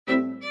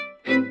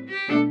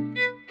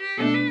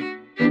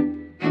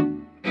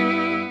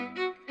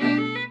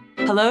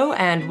Hello,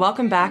 and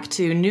welcome back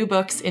to New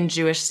Books in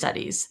Jewish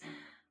Studies.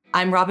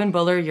 I'm Robin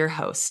Buller, your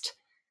host.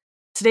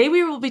 Today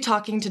we will be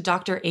talking to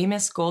Dr.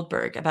 Amos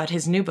Goldberg about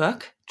his new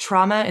book,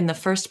 Trauma in the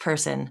First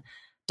Person,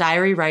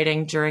 Diary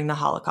Writing During the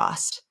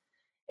Holocaust.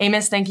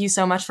 Amos, thank you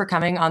so much for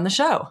coming on the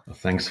show.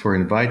 Thanks for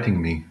inviting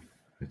me.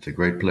 It's a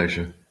great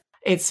pleasure.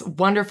 It's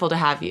wonderful to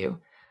have you.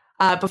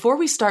 Before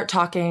we start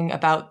talking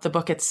about the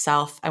book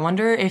itself, I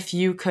wonder if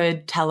you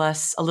could tell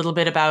us a little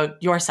bit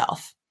about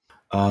yourself.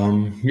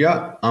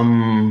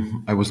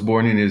 I was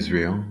born in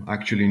Israel,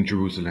 actually in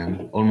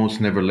Jerusalem. Almost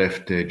never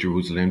left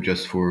Jerusalem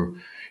just for,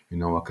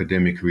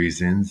 academic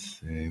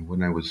reasons.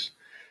 When I was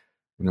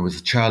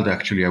a child,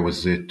 actually, I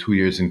was 2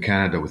 years in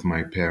Canada with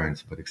my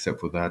parents. But except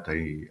for that,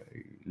 I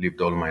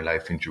lived all my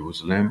life in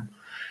Jerusalem.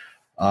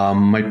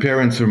 My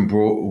parents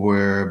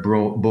were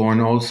born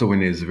also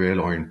in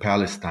Israel or in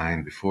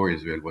Palestine before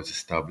Israel was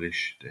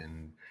established.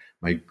 And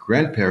my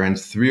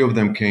grandparents, 3 of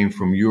them came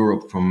from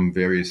Europe, from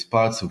various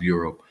parts of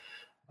Europe.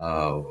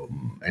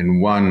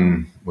 And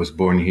one was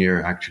born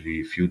here,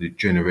 actually, a few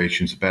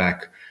generations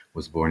back,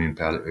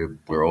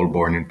 we're all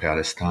born in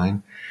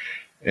Palestine.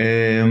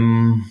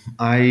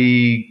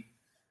 I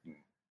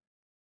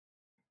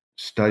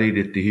studied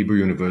at the Hebrew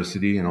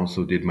University and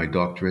also did my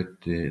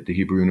doctorate at the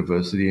Hebrew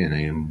University, and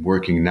I am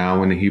working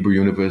now in the Hebrew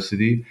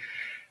University.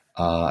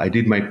 I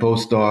did my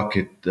postdoc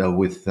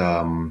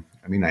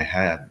I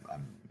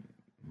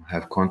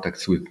have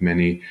contacts with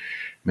many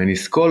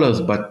scholars,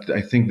 but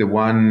I think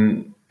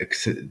one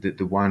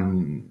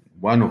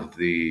of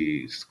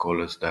the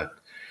scholars that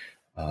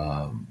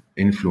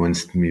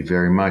influenced me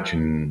very much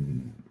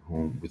and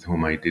with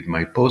whom I did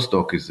my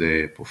postdoc is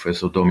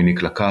Professor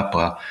Dominique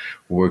Lacapra,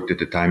 who worked at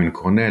the time in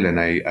Cornell, and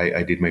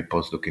I did my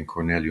postdoc in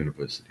Cornell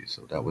University.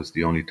 So that was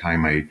the only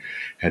time I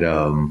had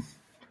a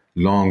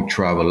long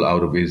travel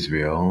out of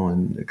Israel,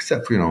 and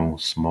except for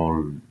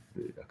small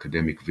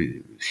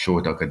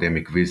short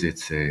academic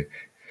visits,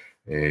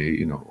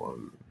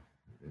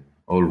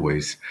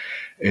 always.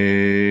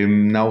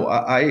 Now,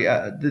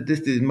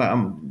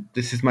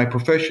 this is my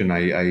profession.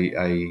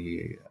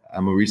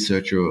 I'm a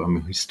researcher. I'm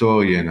a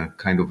historian, a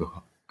kind of a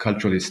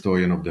cultural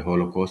historian of the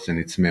Holocaust and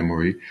its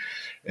memory.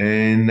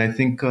 And I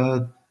think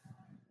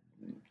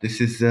this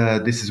is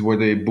where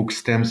the book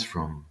stems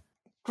from.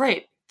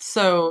 Great.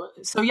 So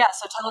tell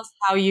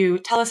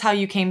us how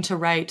you came to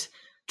write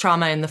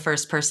Trauma in the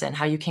First Person,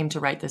 how you came to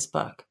write this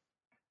book.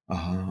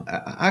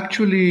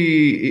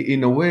 Actually,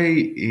 in a way,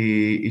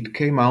 it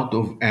came out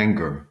of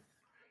anger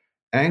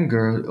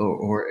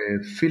or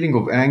a feeling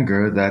of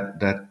anger that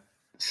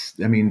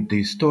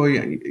the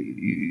story,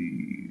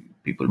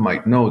 people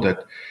might know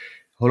that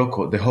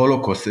the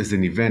Holocaust as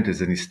an event,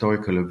 as an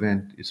historical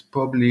event, is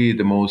probably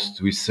the most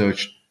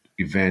researched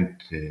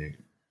event,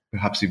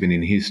 perhaps even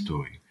in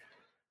history.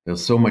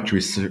 There's so much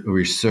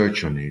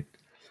research on it.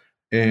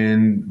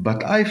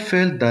 But I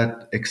felt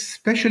that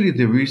especially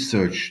the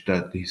research,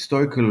 that the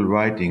historical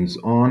writings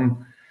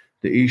on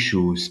the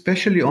issue,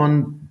 especially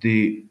on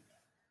the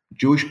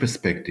Jewish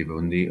perspective,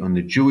 on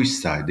the Jewish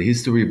side, the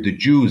history of the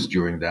Jews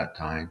during that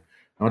time,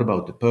 not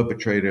about the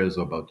perpetrators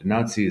or about the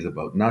Nazis,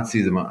 about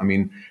Nazism,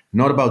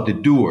 not about the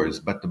doers,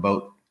 but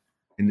about,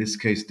 in this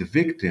case, the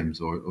victims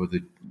or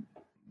the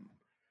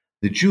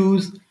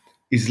Jews,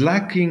 is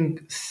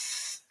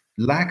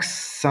lacks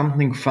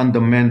something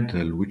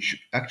fundamental, which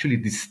actually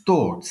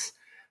distorts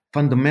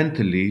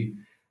fundamentally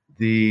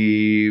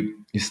the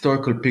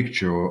historical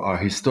picture or our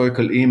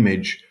historical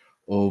image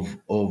of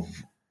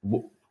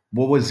what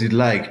was it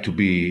like to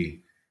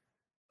be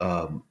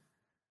a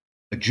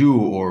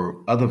Jew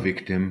or other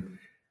victim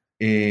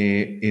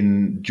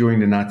during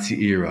the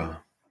Nazi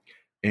era.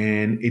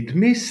 And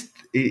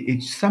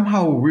it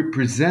somehow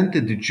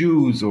represented the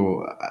Jews,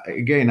 or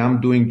again, I'm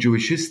doing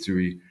Jewish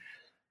history.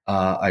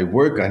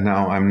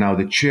 I'm now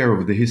the chair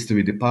of the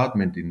history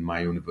department in my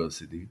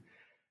university.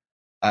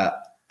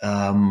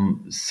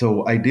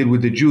 So I deal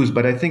with the Jews,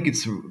 but I think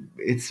it's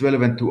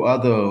relevant to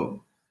other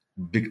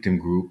victim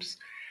groups.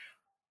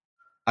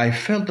 I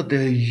felt that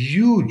there's a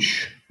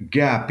huge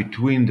gap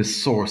between the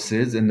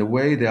sources and the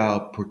way they are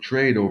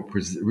portrayed or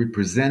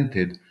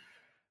represented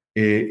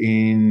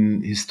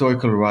in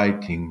historical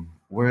writing.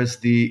 Whereas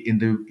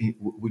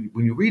when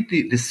you read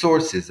the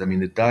sources,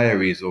 the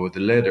diaries or the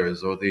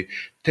letters or the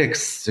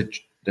texts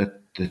that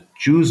the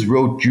Jews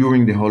wrote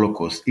during the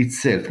Holocaust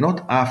itself,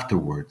 not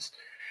afterwards,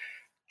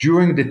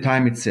 during the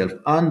time itself,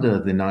 under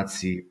the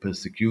Nazi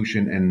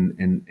persecution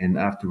and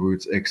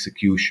afterwards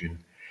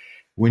execution.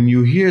 When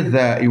you hear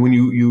that, when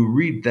you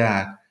read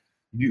that,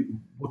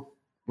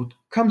 what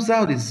comes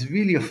out is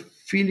really a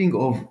feeling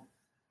of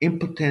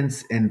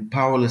impotence and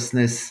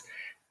powerlessness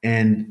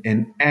and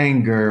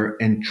anger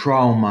and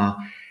trauma.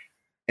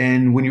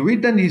 And when you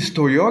read then the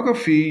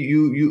historiography,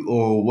 you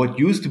or what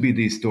used to be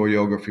the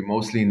historiography,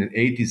 mostly in the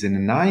 80s and the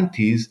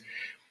 90s,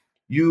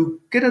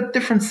 you get a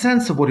different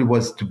sense of what it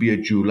was to be a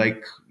Jew.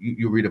 Like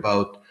you read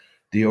about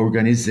the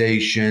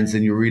organizations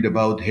and you read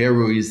about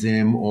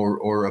heroism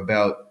or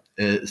about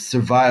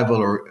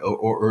survival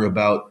or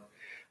about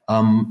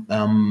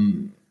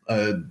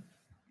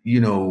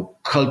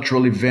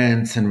cultural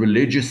events and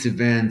religious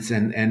events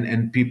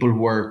and people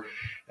who are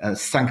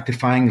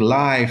sanctifying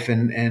life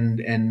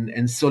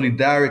and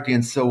solidarity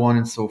and so on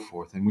and so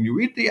forth. And when you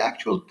read the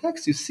actual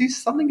text, you see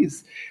something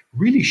is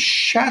really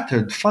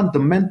shattered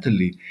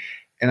fundamentally.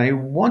 And I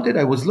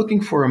was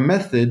looking for a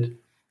method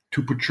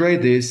to portray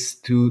this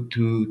to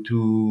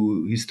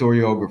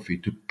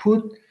historiography,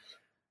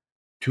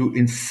 to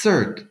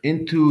insert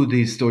into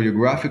the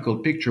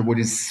historiographical picture what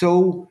is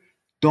so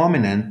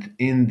dominant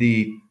in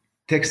the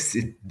texts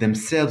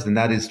themselves, and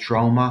that is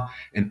trauma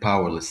and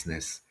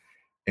powerlessness.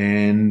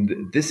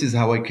 And this is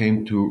how I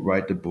came to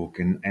write the book.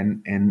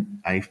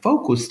 And I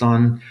focused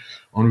on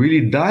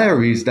really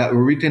diaries that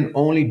were written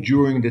only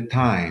during the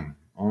time.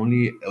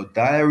 Only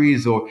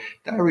diaries, or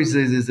diaries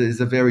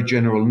is a very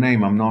general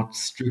name. I'm not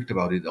strict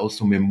about it.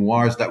 Also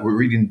memoirs that were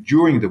written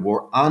during the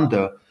war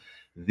under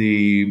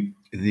the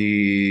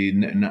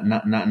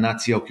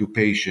Nazi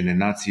occupation and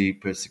Nazi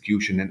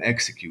persecution and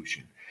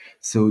execution.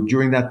 So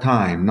during that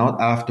time,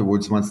 not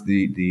afterwards, once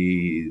the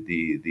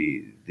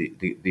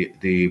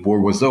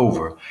war was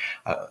over,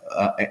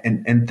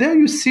 and there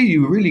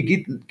you really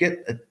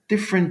get a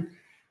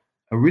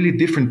really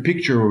different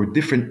picture or a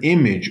different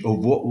image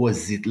of what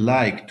was it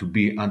like to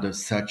be under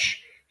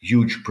such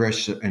huge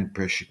pressure and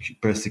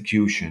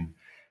persecution.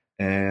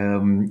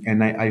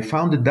 And I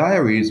found the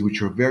diaries,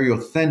 which are very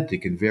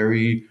authentic and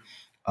very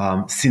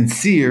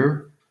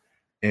sincere,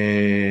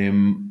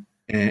 and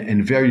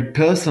very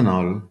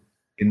personal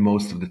in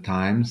most of the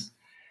times,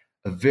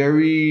 a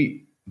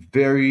very,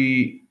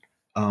 very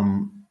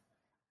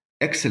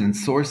excellent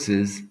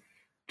sources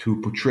to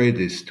portray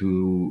this,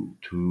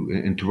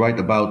 and to write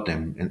about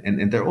them.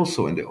 And they're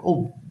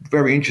all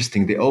very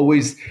interesting. They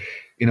always,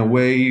 in a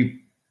way,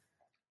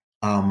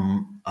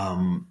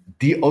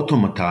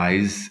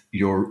 de-automatize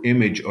your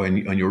image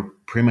on your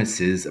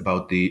premises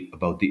about the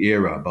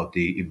era, about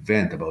the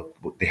event, about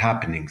the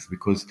happenings,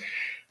 because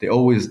they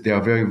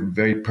are very,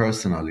 very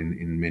personal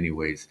in many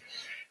ways.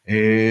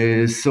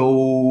 I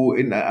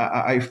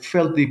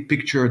felt the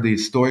picture, the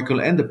historical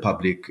and the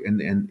public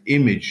and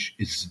image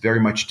is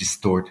very much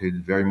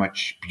distorted, very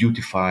much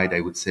beautified,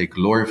 I would say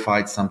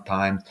glorified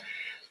sometimes.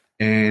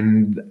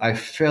 And I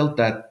felt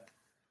that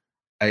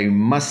I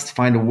must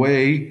find a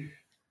way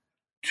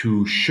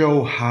to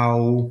show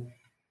how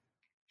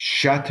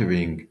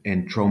shattering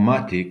and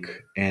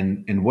traumatic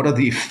and what are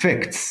the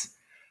effects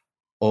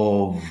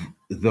of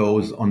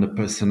those on the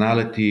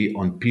personality,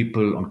 on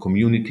people, on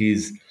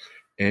communities.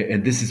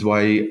 And this is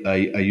why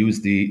I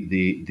use the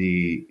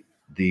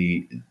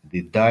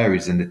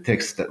diaries and the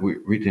texts that were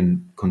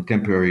written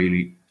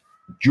contemporarily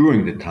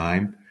during the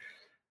time.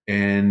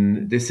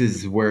 And this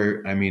is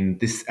where,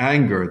 this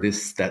anger,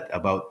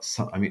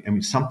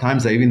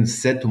 sometimes I even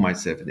said to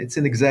myself, and it's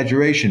an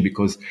exaggeration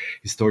because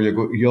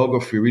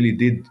historiography really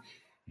did,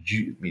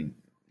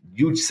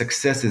 huge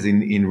successes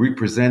in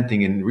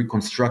representing and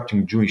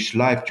reconstructing Jewish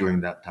life during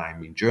that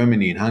time in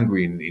Germany, in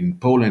Hungary, in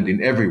Poland,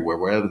 in everywhere,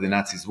 wherever the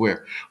Nazis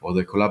were or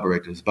their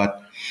collaborators.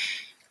 But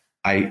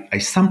I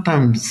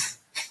sometimes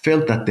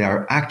felt that they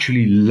are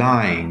actually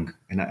lying,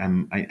 and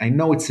I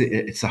know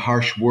it's a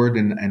harsh word,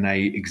 and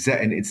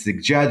it's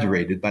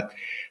exaggerated, but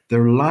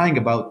they're lying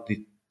about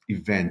the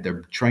event.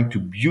 They're trying to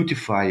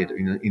beautify it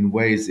in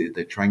ways.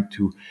 They're trying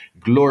to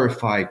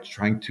glorify it,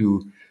 trying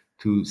to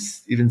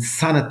even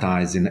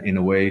sanitize in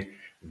a way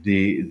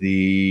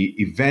the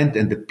event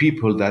and the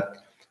people that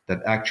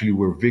actually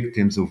were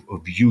victims of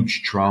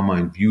huge trauma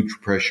and huge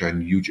pressure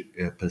and huge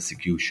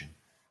persecution.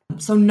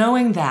 So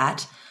knowing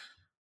that,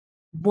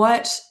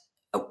 what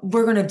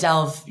we're going to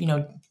delve,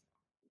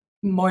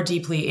 more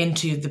deeply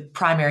into the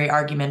primary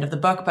argument of the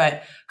book,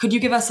 but could you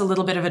give us a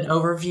little bit of an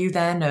overview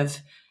then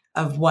of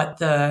what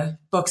the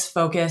book's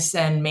focus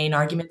and main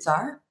arguments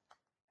are?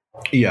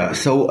 Yeah.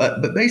 So,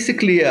 but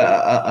basically,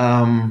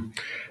 the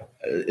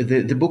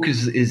book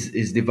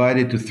is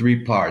divided to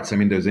three parts.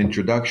 There's an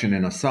introduction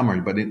and a summary,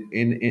 but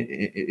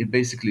it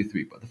basically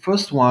three parts. The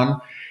first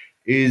one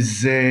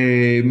is,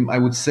 I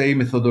would say,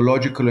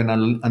 methodological and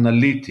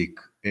analytic,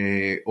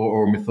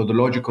 or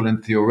methodological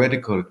and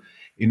theoretical,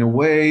 in a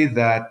way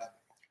that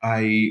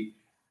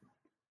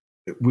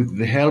with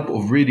the help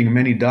of reading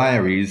many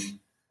diaries,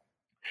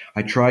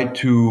 I tried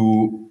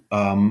to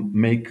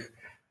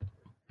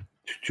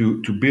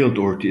build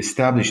or to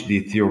establish the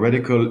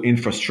theoretical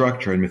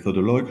infrastructure and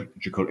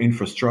methodological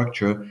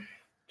infrastructure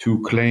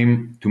to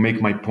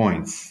make my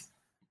points.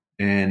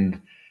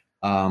 And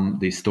the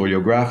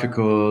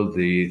historiographical,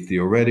 the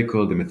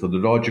theoretical, the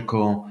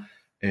methodological,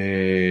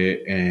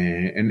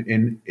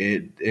 and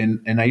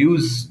I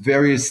use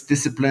various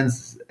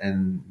disciplines,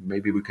 and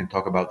maybe we can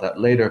talk about that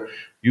later.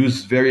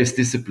 Use various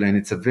disciplines.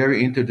 It's a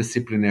very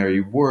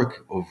interdisciplinary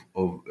work of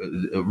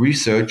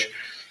research,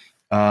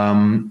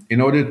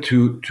 in order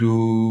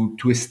to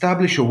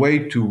establish a way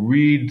to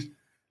read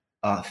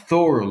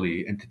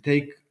thoroughly and to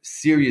take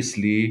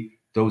seriously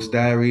those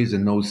diaries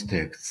and those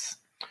texts.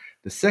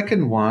 The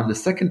second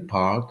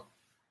part,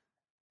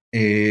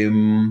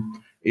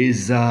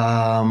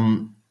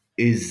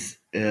 is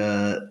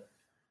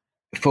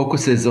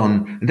focuses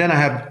on. And then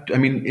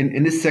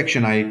in this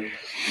section, I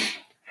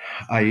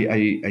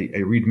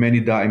read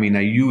many. I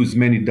use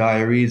many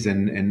diaries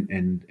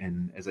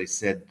and as I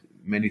said,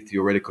 many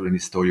theoretical and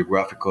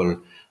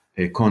historiographical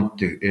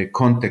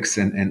context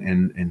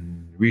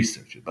and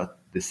research. But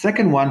the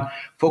second one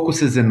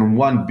focuses on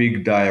one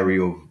big diary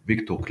of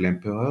Victor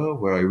Klemperer,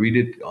 where I read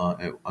it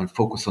and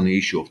focus on the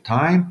issue of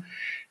time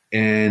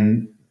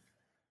and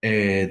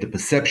the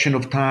perception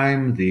of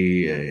time,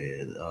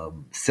 the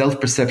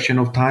self-perception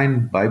of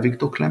time by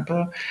Victor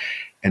Klemperer.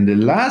 And the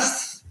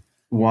last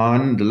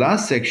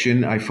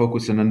section, I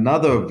focus on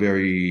another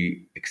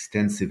very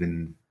extensive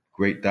and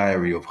great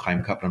diary of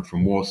Chaim Kaplan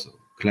from Warsaw.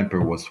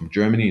 Klemperer was from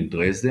Germany, in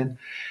Dresden,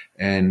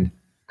 and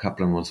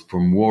Kaplan was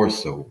from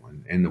Warsaw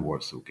and the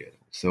Warsaw Ghetto.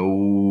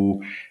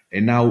 So,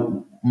 and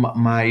now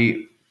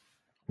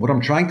what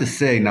I'm trying to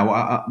say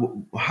now,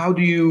 how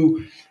do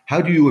you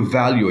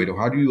evaluate or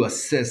how do you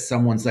assess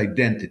someone's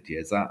identity?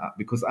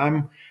 Because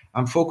I'm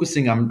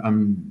focusing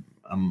on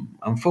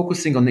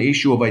the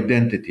issue of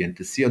identity and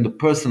to see on the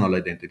personal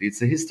identity.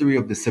 It's a history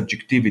of the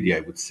subjectivity, I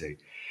would say.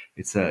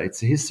 It's a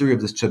history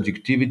of the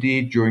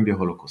subjectivity during the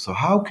Holocaust. So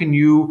how can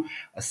you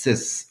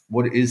assess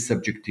what is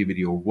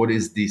subjectivity or what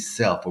is the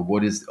self or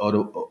what is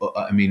or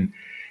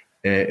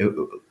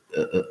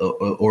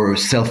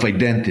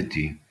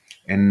self-identity?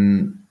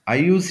 And I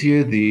use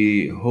here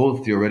the whole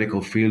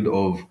theoretical field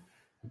of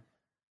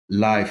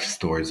life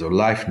stories or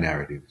life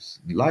narratives.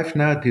 Life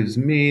narratives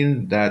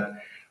mean that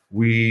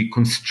we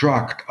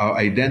construct our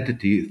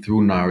identity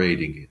through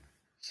narrating it.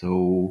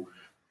 So,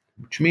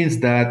 which means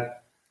that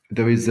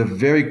there is a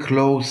very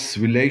close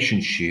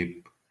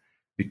relationship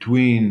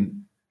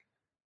between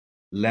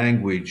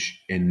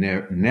language and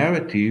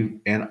narrative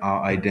and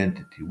our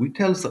identity. We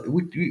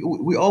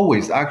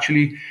always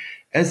actually,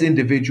 as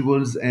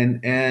individuals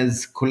and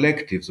as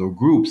collectives or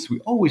groups,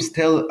 we always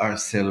tell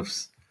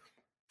ourselves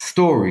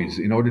stories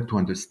in order to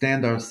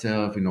understand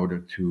ourselves, in order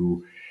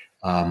to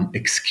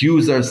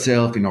excuse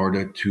ourselves, in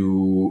order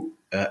to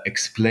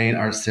explain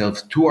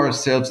ourselves to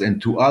ourselves and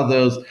to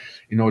others,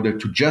 in order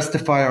to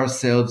justify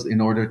ourselves,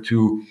 in order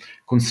to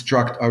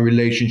construct our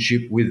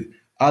relationship with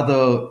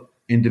other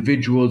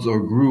individuals or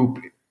group,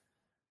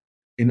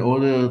 in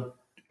order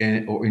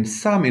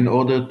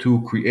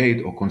to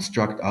create or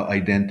construct our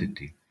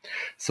identity.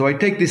 So I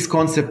take this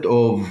concept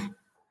of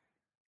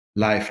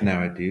life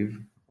narrative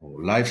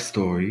or life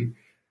story,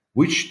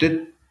 which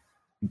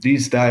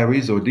these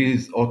diaries or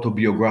these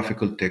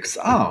autobiographical texts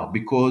are,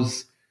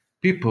 because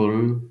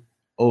people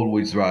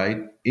always write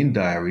in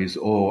diaries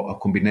or a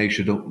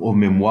combination of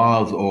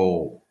memoirs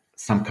or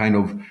some kind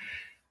of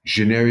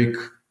generic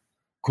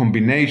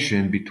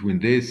combination between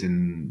this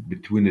and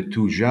between the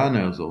two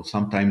genres, or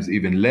sometimes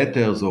even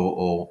letters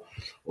or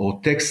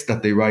texts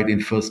that they write in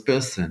first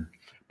person,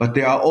 but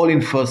they are all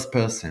in first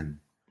person.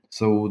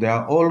 So they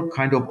are all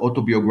kind of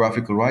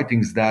autobiographical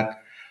writings that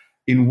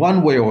in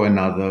one way or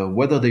another,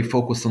 whether they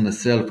focus on the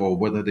self or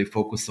whether they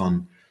focus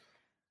on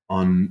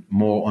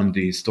more on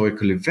the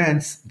historical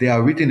events, they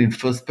are written in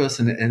first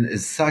person, and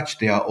as such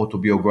they are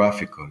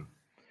autobiographical,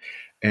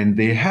 and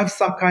they have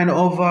some kind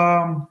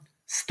of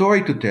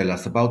story to tell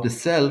us about the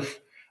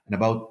self and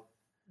about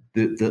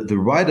the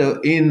writer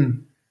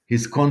in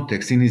his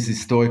context, in his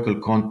historical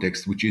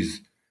context, which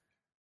is,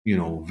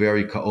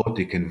 very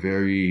chaotic and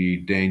very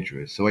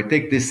dangerous. So I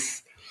take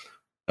this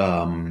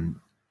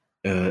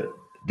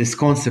this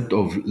concept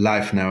of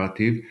life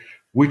narrative,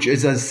 which,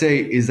 as I say,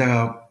 is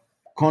a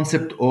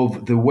concept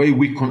of the way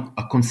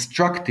a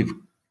constructive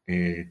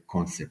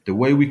concept, the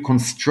way we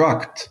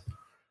construct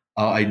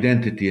our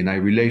identity and our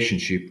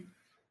relationship.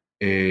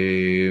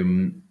 We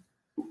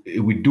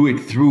do it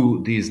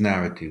through these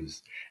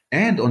narratives.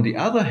 And on the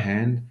other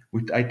hand,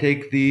 I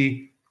take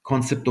the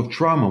concept of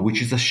trauma, which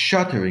is a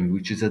shattering,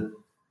 which is a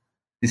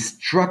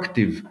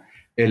destructive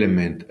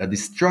element, a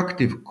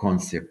destructive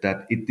concept,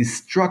 that it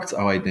destructs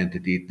our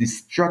identity, it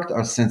destructs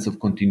our sense of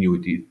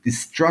continuity, it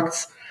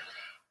destructs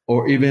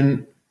or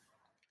even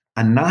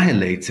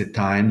annihilates at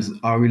times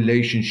our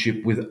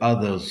relationship with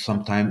others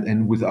sometimes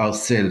and with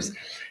ourselves.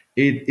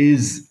 It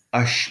is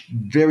a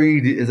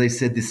very, as I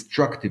said,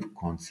 destructive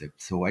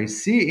concept. So I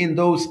see in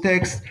those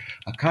texts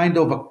a kind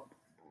of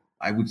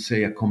I would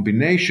say a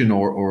combination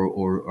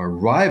or a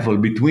rival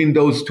between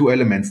those two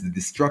elements, the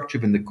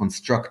destructive and the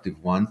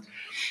constructive ones.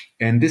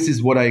 And this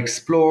is what I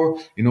explore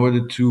in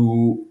order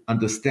to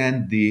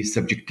understand the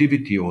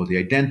subjectivity or the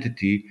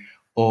identity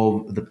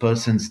of the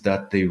persons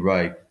that they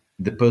write,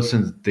 the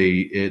persons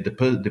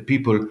the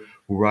people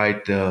who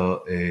write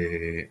those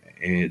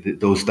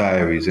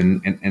diaries.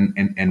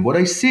 And what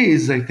I see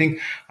is, I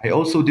think I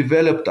also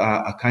developed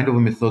a kind of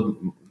a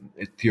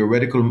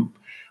theoretical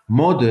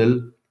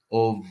model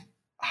of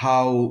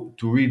how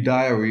to read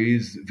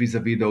diaries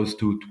vis-a-vis those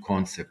two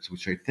concepts,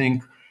 which I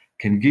think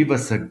can give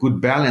us a good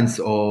balance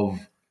of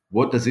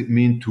what does it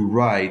mean to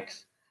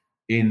write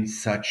in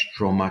such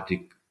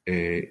traumatic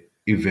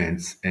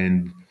events.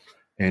 And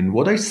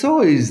what I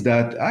saw is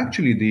that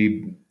actually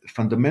the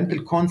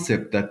fundamental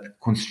concept that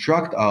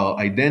construct our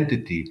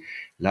identity,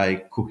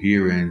 like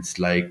coherence,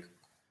 like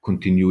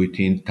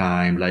continuity in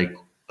time, like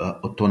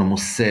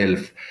autonomous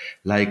self,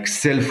 like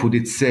selfhood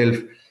itself,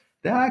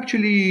 they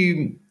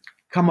actually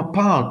come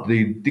apart.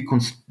 They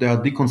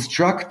are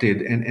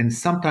deconstructed, and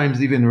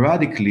sometimes even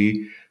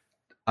radically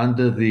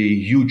under the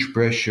huge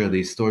pressure, the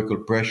historical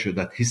pressure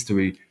that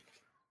history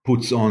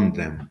puts on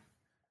them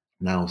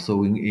now.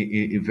 So,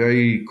 in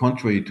very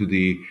contrary to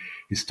the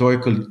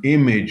historical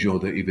image or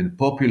the even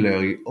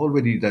popular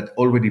already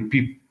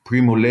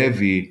Primo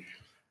Levi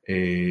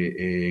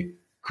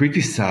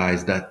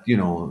criticized, that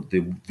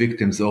the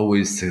victims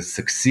always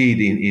succeed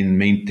in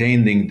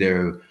maintaining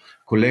their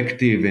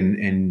collective and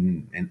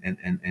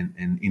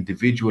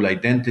individual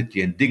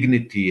identity and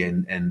dignity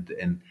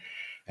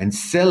and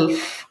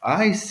self.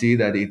 I see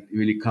that it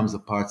really comes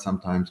apart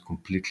sometimes,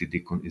 completely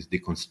is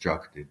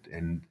deconstructed,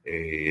 and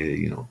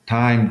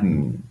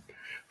time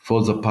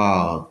falls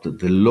apart,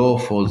 the law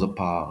falls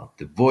apart,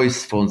 the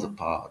voice falls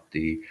apart.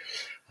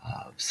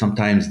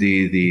 Sometimes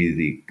the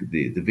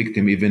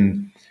victim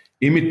even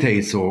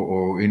imitates,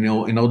 or in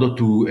order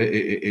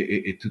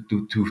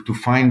to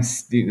find,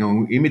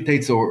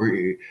 imitates, or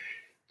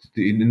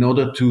in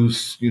order to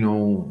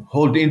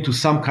hold into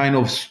some kind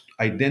of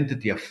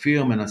identity, a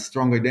firm and a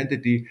strong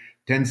identity,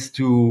 tends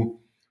to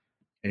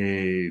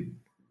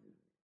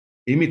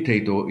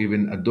imitate or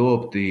even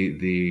adopt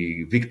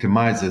the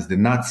victimizers, the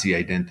Nazi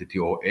identity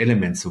or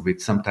elements of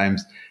it,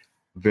 sometimes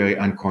very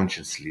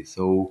unconsciously.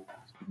 So,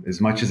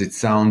 as much as it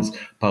sounds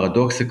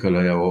paradoxical,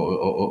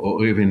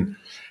 or even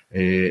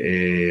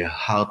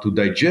hard to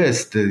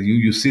digest,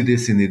 you see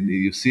this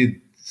you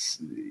see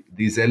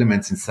these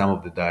elements in some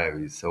of the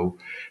diaries. So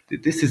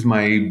this is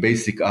my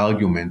basic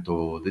argument,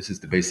 or this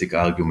is the basic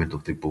argument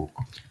of the book.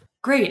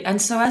 Great.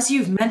 And so, as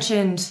you've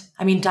mentioned,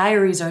 I mean,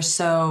 diaries are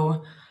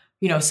so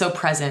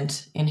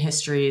present in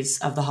histories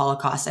of the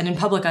Holocaust and in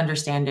public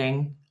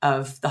understanding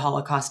of the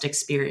Holocaust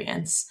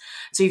experience.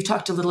 So you've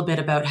talked a little bit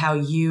about how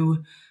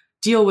you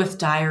deal with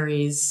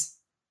diaries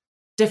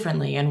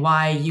differently and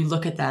why you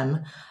look at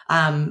them.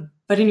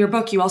 But in your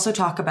book, you also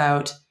talk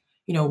about,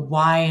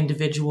 why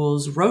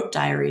individuals wrote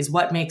diaries,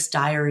 what makes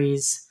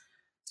diaries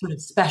sort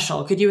of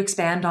special. Could you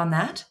expand on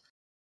that?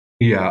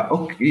 Yeah,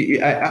 okay.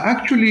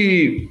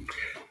 Actually,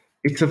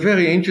 it's a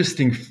very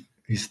interesting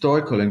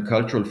historical and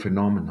cultural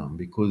phenomenon,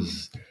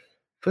 because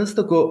first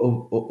of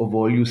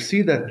all, you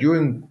see that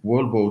during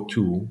World War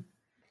II,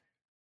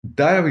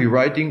 diary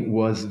writing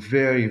was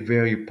very,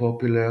 very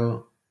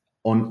popular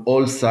on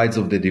all sides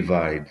of the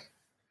divide.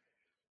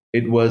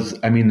 It was,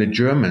 the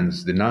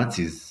Germans, the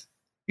Nazis,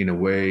 in a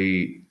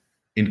way,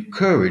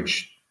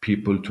 encouraged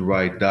people to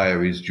write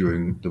diaries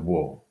during the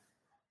war,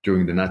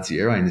 during the Nazi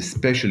era, and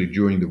especially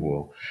during the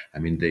war.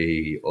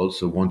 They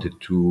also wanted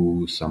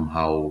to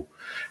somehow,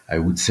 I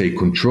would say,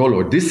 control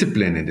or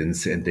discipline it,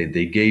 and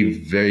they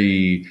gave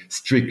very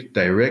strict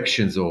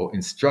directions or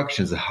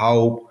instructions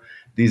how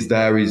these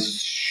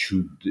diaries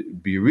should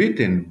be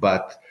written.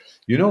 But,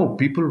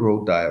 people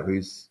wrote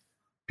diaries.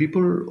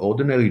 People,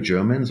 ordinary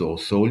Germans or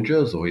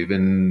soldiers, or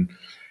even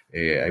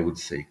I would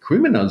say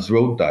criminals,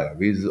 wrote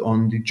diaries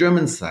on the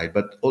German side,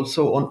 but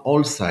also on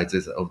all sides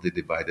of the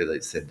divide. As I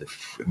said,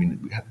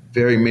 we have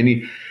very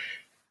many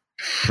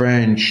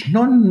French,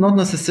 not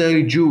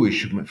necessarily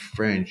Jewish, but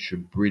French,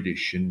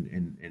 British,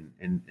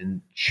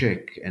 and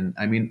Czech,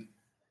 and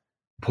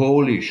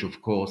Polish,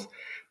 of course.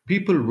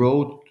 People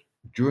wrote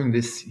during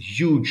this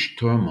huge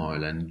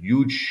turmoil and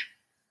huge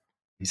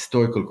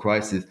historical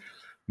crisis.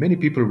 Many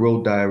people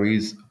wrote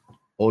diaries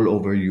all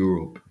over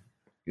Europe.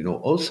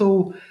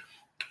 Also,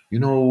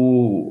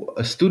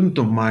 a student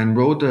of mine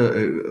wrote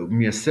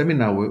me a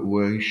seminar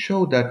where he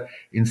showed that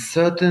in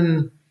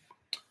certain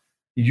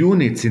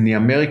units in the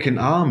American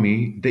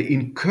army, they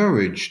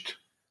encouraged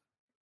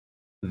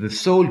the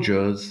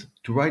soldiers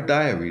to write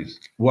diaries,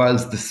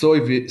 whilst the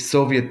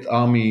Soviet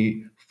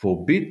army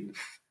forbidded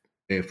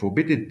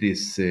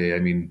this.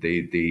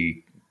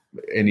 They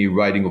any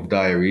writing of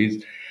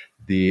diaries.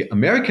 The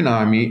American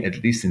army,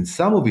 at least in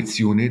some of its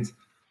units,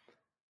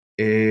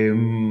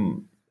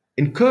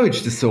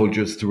 encouraged the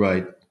soldiers to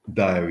write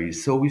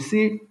diaries. So we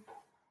see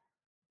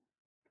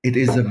I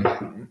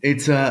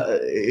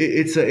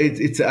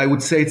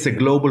would say it's a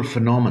global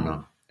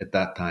phenomenon at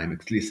that time,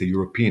 at least a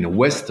European, a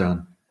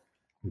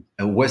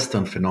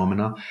Western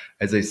phenomena,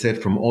 as I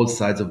said, from all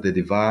sides of the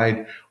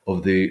divide,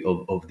 of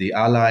the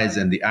allies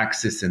and the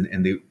Axis,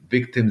 and the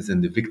victims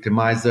and the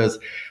victimizers.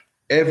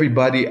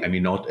 Everybody,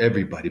 not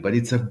everybody, but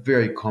it's a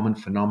very common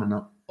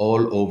phenomenon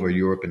all over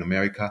Europe and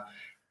America,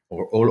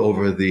 or all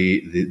over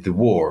the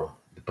war,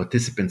 the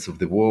participants of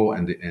the war,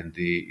 and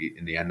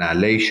the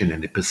annihilation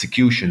and the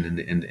persecution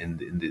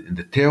and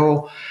the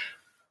terror.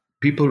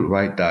 People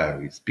write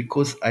diaries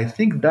because I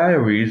think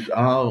diaries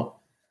are.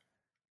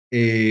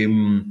 I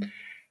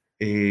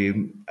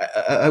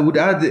would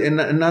add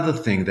another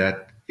thing,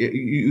 that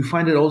you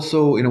find it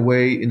also in a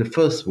way in the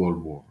First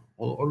World War.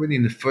 Already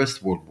in the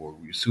First World War,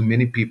 you see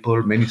many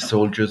people, many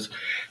soldiers,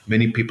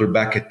 many people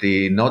back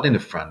not in the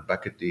front,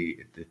 back at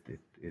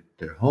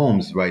their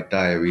homes, write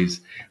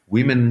diaries.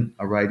 Women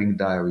are writing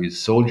diaries.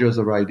 Soldiers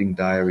are writing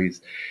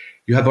diaries.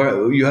 You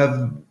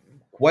have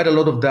quite a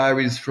lot of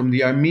diaries from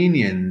the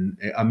Armenian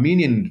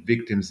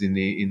victims in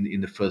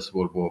the First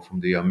World War, from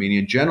the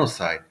Armenian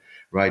genocide,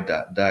 write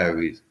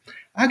diaries.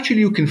 Actually,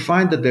 you can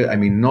find that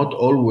not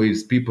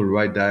always people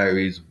write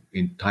diaries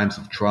in times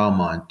of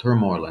trauma and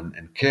turmoil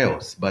and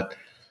chaos, but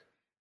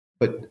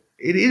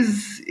it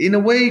is in a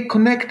way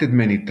connected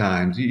many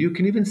times. You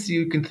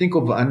can think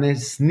of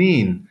Agnès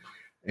Nin,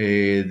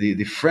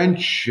 the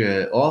French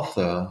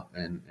author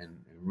and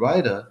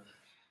writer,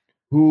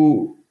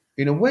 who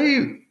in a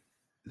way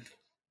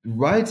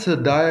writes a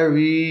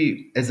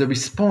diary as a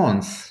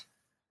response,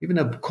 even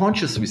a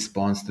conscious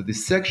response to the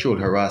sexual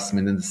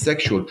harassment and the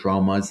sexual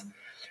traumas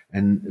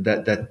and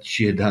that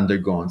she had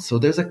undergone. So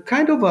there's a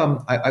kind of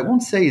I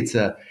won't say it's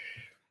a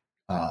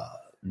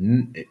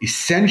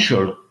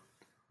essential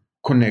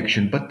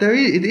connection, but there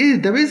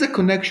is a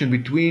connection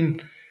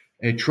between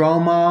a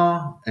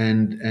trauma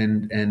and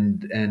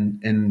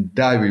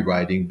diary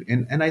writing,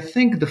 and I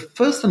think the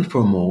first and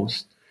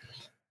foremost,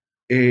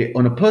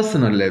 on a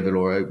personal level,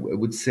 or I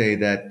would say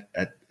that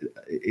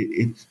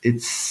it's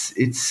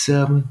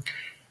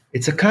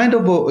a kind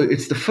of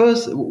it's the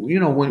first,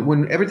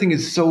 when everything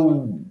is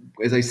so,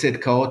 as I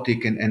said,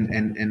 chaotic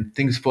and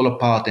things fall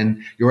apart,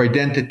 and your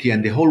identity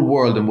and the whole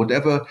world and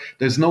whatever,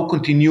 there's no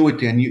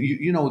continuity, and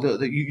you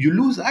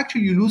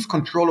lose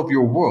control of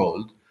your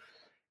world.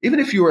 Even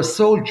if you're a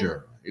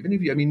soldier, even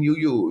if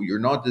you're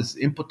not as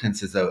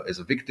impotent as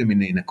a victim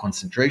in a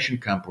concentration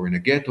camp or in a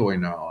ghetto or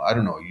in a, I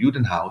don't know,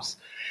 Judenhaus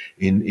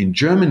in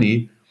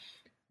Germany,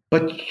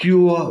 but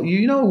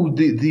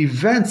the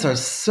events are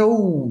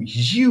so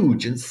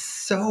huge and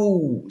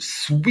so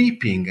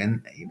sweeping,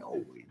 and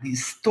the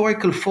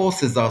historical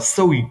forces are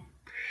so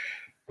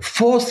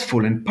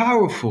forceful and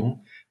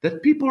powerful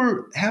that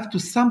people have to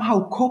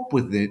somehow cope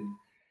with it.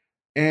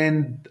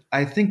 And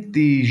I think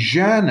the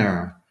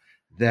genre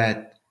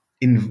that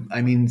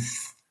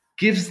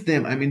gives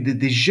them,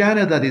 the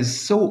genre that is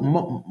so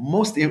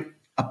most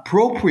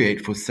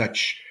appropriate for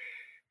such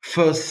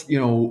first,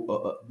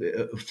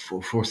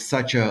 for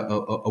such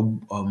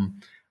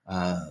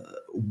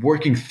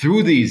working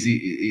through these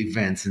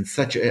events in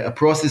such a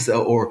process,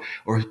 or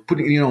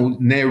putting,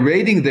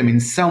 narrating them in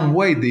some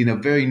way, in a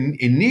very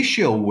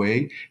initial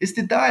way, is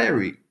the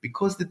diary.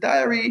 Because the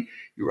diary,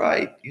 you're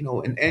right,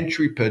 an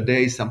entry per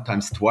day,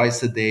 sometimes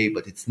twice a day,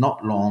 but it's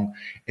not long,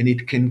 and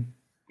it can,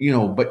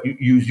 but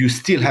you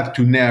still have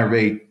to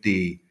narrate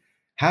the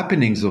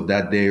happenings of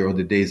that day or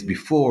the days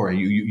before, and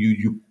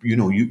you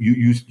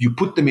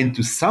put them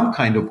into some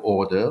kind of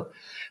order.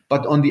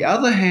 But on the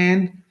other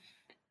hand,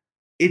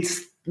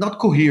 it's not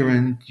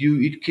coherent.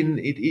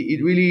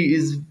 It really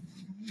is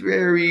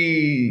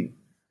very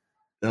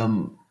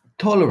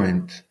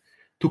tolerant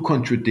to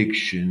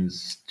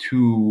contradictions,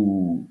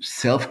 to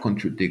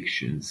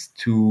self-contradictions,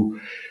 to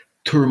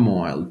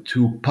turmoil,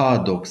 to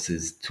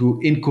paradoxes, to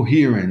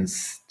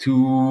incoherence,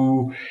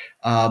 to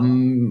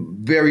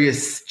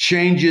various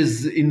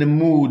changes in the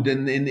mood,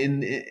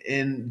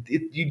 and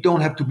you don't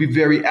have to be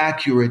very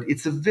accurate.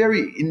 It's a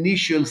very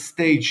initial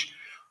stage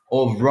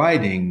of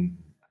writing.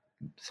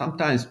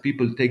 Sometimes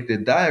people take their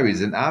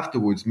diaries and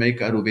afterwards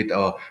make out of it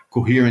a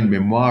coherent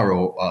memoir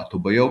or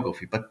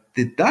autobiography. But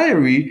the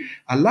diary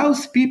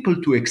allows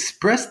people to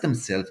express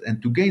themselves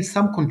and to gain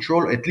some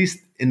control, at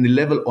least on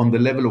the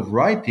level of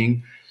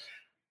writing,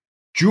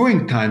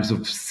 during times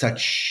of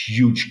such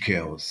huge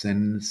chaos.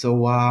 And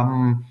so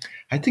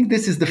I think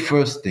this is the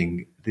first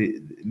thing.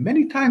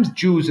 Many times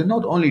Jews, and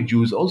not only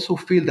Jews, also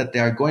feel that they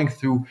are going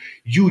through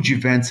huge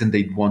events and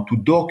they want to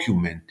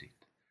document it.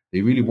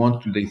 They really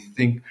want to. They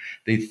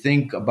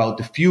think about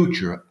the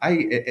future.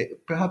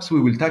 Perhaps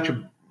we will touch.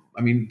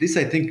 This,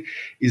 I think,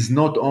 is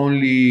not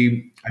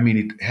only.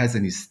 It has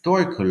an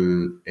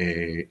historical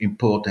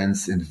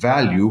importance and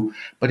value,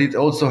 but it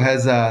also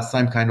has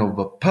some kind of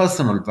a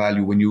personal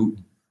value when you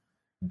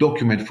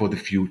document for the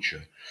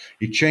future.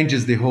 It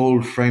changes the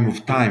whole frame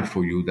of time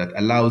for you, that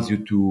allows you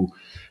to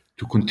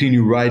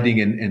continue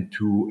writing and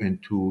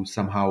to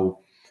somehow,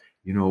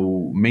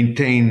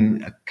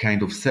 maintain a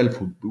kind of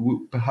selfhood.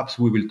 Perhaps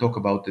we will talk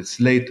about this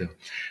later.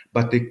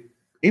 But the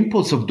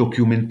impulse of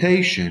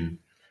documentation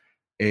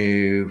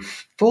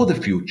for the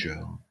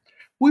future,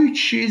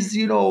 which is,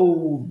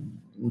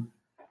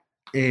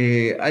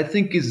 I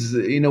think is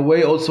in a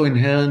way also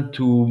inherent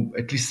to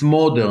at least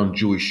modern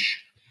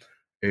Jewish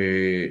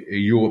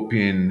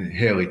European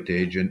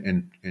heritage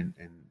and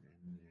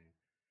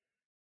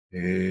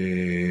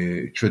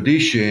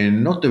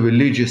tradition, not the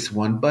religious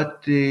one,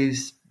 but in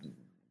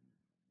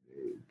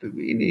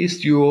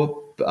East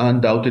Europe,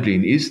 undoubtedly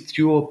in East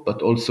Europe,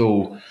 but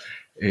also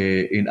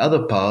in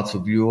other parts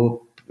of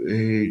Europe,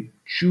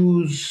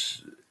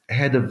 Jews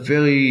had a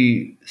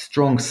very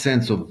strong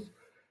sense of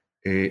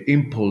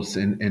impulse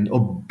and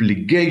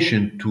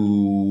obligation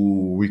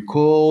to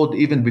record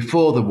even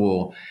before the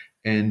war,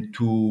 and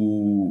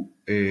to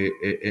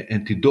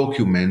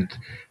document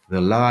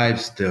their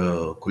lives,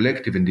 their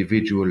collective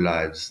individual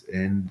lives.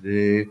 And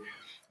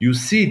you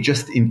see it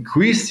just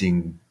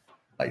increasing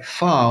by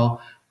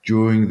far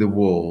during the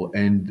war.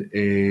 And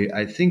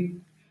I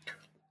think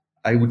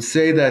I would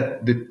say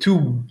that the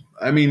two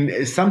I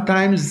mean,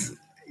 sometimes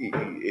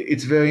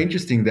it's very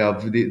interesting.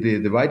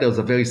 The writers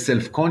are very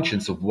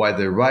self-conscious of why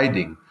they're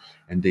writing,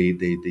 and they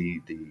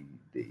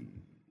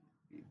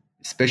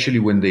especially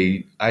when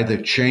they either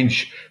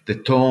change the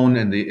tone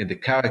and the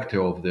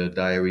character of the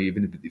diary,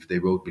 even if they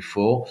wrote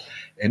before,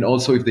 and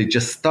also if they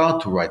just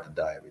start to write the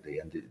diary,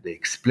 they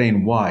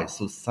explain why.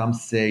 So some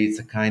say it's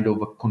a kind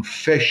of a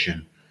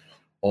confession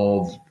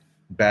of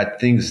bad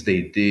things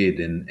they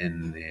did,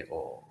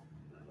 or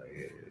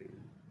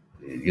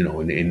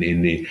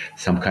in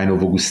some kind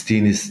of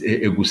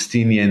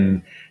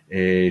Augustinian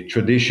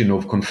tradition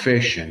of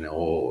confession,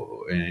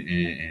 or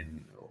even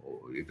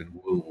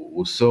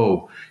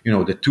Rousseau.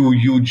 The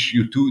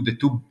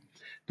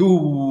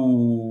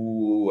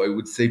two I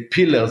would say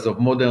pillars of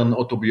modern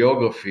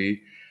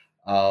autobiography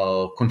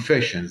are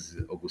confessions.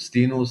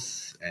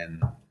 Augustinus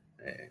and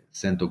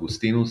Saint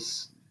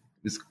Augustinus.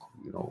 This,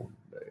 you know,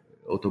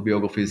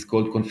 autobiography is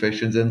called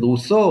Confessions, and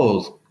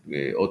Rousseau's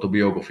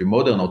autobiography,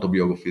 modern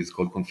autobiography, is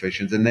called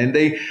Confessions. And then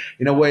they,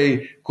 in a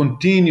way,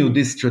 continue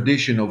this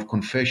tradition of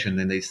confession.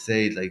 And they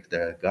say, like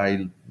the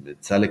guy,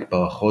 Tzalek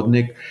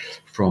Parachodnik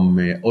from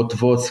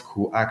Otvotsk,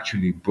 who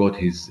actually brought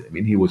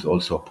he was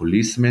also a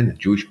policeman, a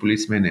Jewish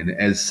policeman, and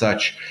as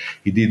such,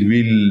 he did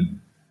real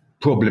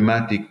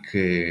problematic,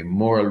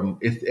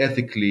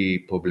 ethically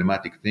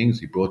problematic things.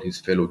 He brought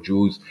his fellow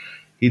Jews.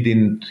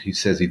 He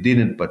says he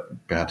didn't,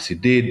 but perhaps he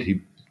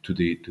did. To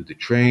the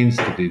trains,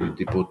 to the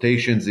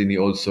deportations, and he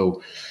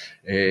also,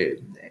 the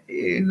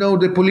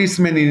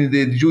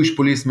Jewish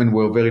policemen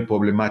were very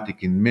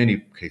problematic in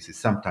many cases.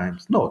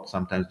 Sometimes not.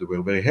 Sometimes they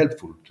were very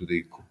helpful to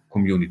the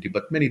community,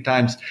 but many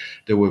times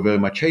they were very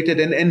much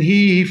hated. And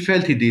he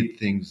felt he did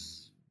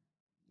things,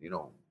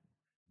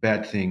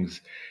 bad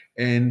things,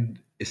 and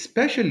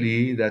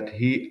especially that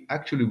he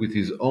actually, with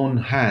his own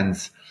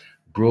hands,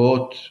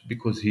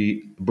 because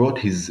he brought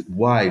his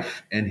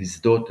wife and his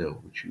daughter,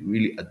 which he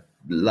really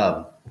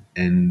loved,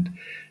 and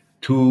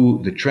to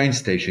the train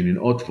station in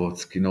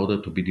Otvotsk in order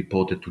to be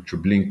deported to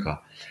Treblinka.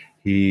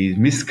 He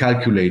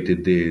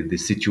miscalculated the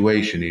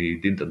situation. He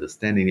didn't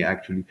understand, and he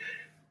actually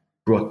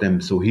brought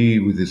them. So he,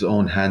 with his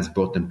own hands,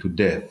 brought them to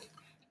death.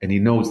 And he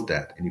knows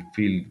that, and he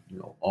feels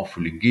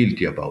awfully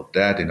guilty about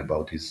that and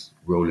about his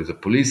role as a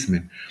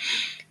policeman.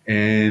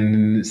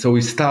 And so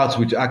he starts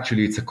with,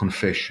 actually, it's a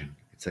confession.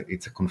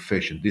 It's a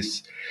confession.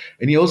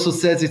 And he also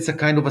says it's a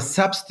kind of a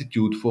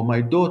substitute for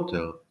my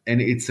daughter, and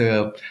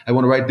I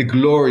want to write the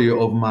glory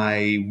of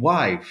my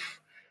wife.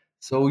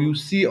 So you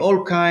see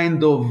all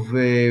kind of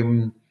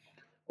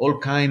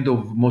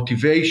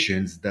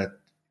motivations that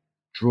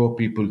draw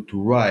people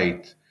to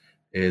write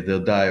their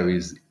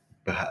diaries,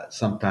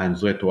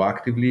 sometimes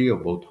retroactively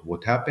about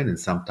what happened, and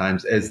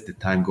sometimes as the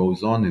time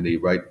goes on, and they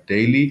write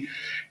daily.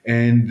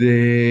 And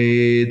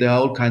there are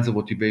all kinds of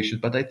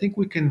motivations. But I think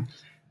we can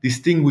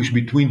distinguish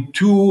between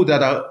two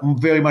that are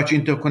very much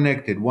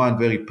interconnected. One,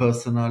 very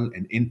personal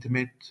and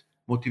intimate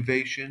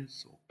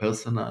motivations, or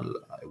personal,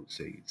 I would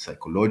say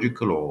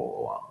psychological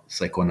or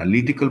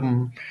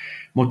psychoanalytical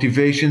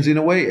motivations in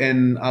a way,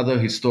 and other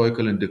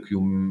historical and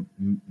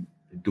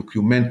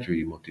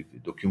documentary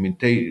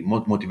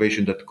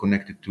motivation that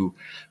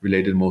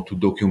related more to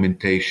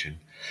documentation.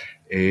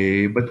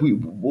 But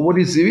what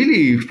is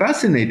really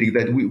fascinating,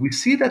 that we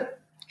see that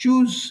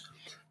Jews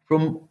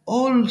from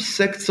all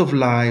sects of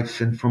life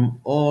and from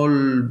all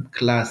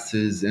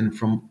classes and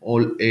from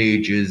all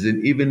ages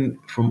and even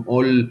from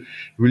all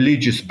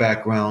religious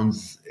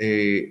backgrounds,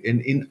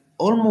 and in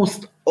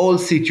almost all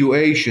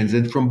situations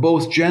and from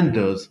both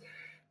genders,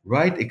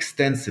 write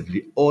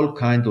extensively all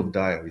kinds of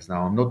diaries.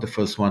 Now, I'm not the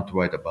first one to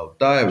write about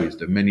diaries.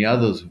 There are many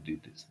others who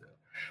did this.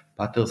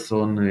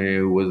 Patterson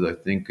was, I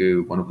think,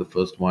 one of the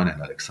first one,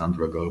 and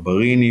Alexandra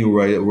Garbarini, who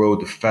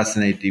wrote a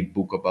fascinating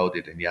book about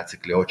it, and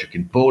Jacek Leoczek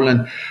in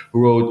Poland, who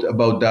wrote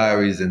about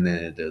diaries, and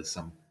there's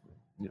some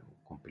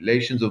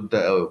compilations of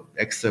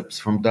excerpts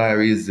from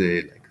diaries.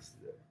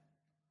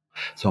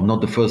 So I'm not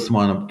the first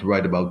one to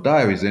write about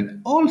diaries. In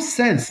all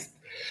sense,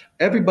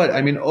 everybody,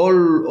 I mean,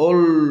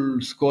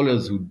 all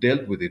scholars who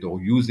dealt with it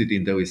or used it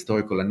in their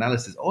historical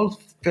analysis all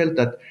felt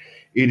that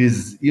it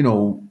is,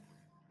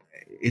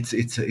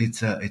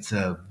 it's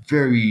a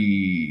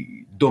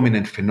very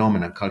dominant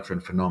phenomenon,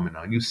 cultural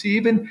phenomenon. And you see,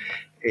 even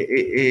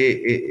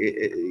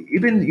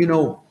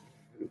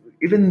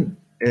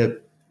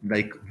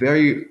like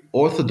very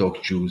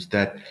Orthodox Jews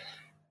that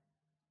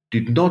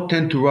did not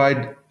tend to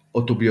write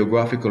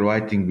autobiographical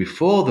writing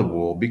before the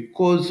war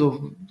because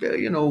of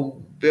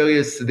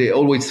various. They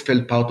always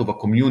felt part of a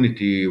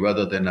community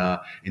rather than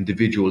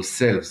individual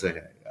selves.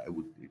 I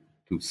would,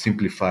 to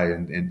simplify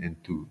and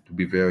to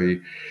be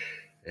very.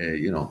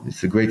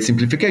 It's a great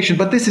simplification,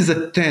 but this is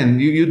a 10.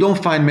 You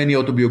don't find many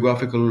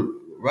autobiographical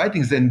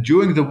writings, and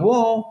during the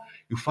war,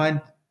 you find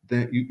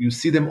that you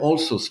see them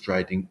also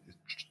starting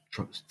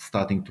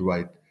to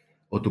write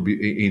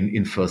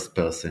in first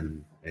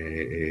person.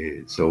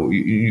 So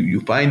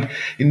you find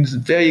in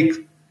very,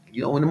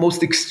 in the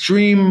most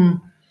extreme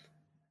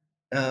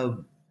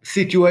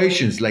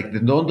situations, like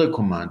the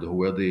Sonderkommando,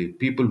 where the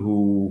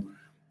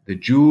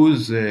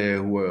Jews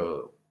who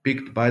were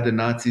picked by the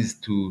Nazis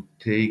to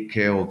take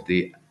care of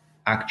the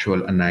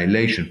actual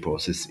annihilation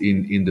process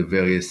in the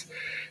various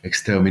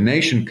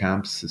extermination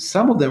camps.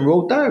 Some of them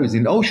wrote diaries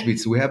in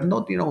Auschwitz. We have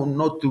not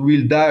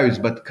real diaries,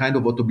 but kind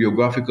of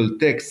autobiographical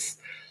texts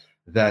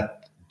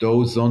that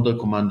those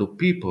Sonderkommando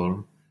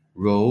people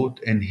wrote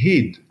and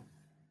hid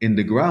in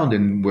the ground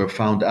and were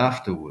found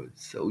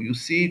afterwards. So you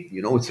see,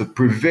 it's a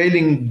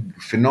prevailing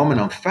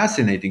phenomenon,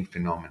 fascinating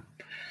phenomenon.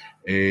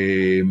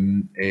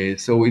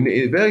 So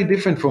very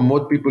different from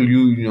what people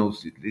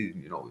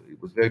it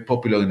was very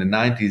popular in the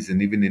 90s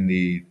and even in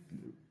the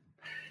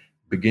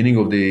beginning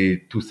of the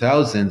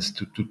 2000s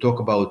to talk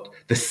about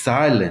the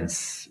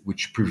silence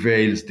which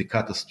prevails the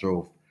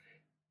catastrophe.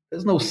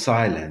 There's no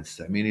silence.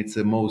 I mean, it's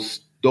the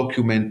most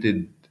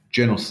documented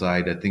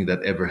genocide I think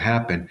that ever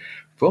happened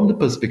from the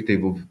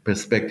perspective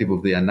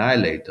of the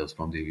annihilators,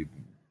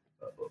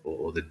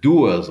 or the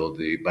doers,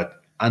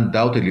 but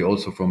undoubtedly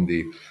also from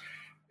the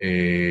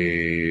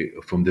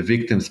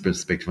victim's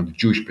perspective, from the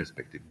Jewish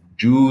perspective.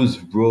 Jews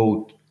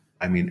wrote,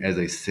 I mean, as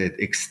I said,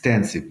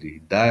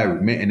 extensively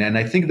diary, and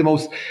I think the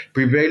most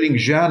prevailing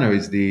genre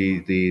is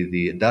the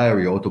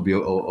diary, or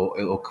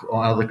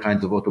other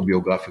kinds of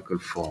autobiographical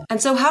form.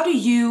 And so, how do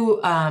you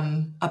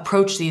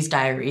approach these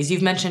diaries?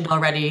 You've mentioned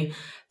already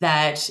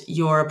that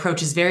your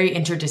approach is very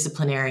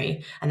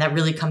interdisciplinary, and that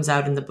really comes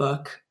out in the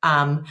book.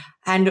 And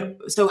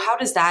so, how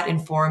does that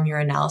inform your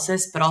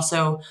analysis? But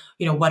also,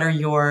 what are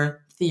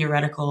your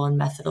theoretical and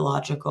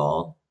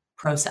methodological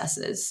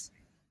processes?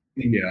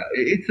 Yeah,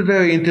 it's a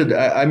very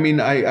I mean,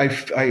 I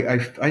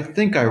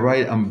think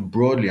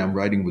I'm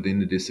writing within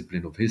the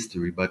discipline of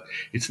history, but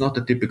it's not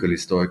a typical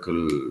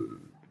historical,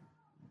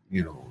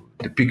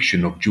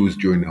 depiction of Jews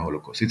during the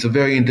Holocaust. It's a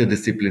very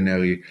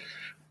interdisciplinary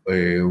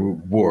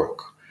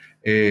work,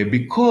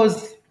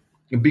 because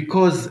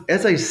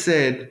as I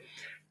said,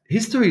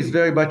 history is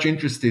very much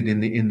interested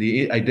in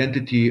the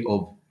identity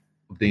of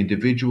the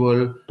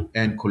individual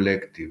and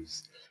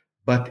collectives,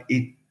 but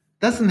it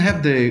doesn't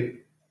have the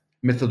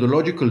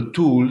methodological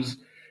tools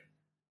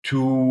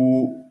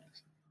to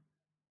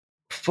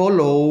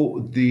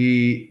follow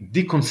the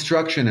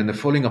deconstruction and the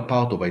falling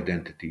apart of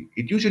identity.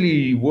 It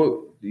usually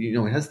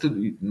it has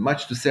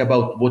much to say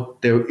about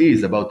what there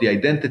is, about the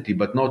identity,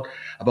 but not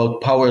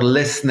about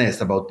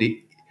powerlessness, about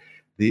the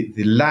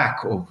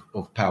lack of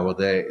power,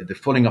 the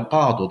falling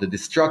apart or the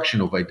destruction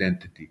of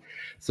identity.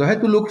 So I had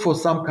to look for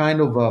some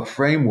kind of a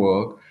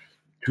framework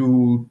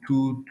to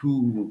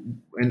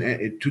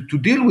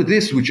deal with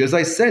this, which, as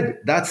I said,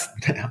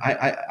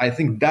 I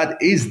think that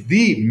is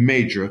the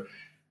major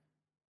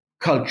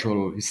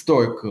cultural,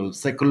 historical,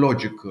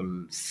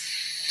 psychological,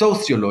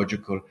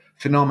 sociological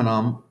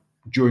phenomenon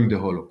during the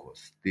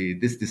Holocaust.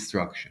 This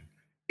destruction,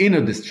 inner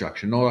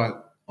destruction,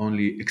 not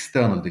only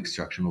external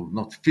destruction, or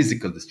not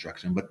physical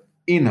destruction, but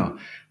inner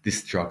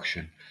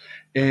destruction,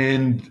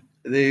 and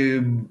the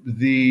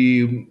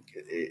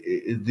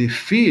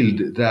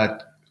field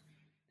that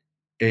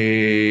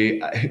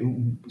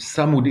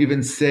some would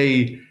even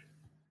say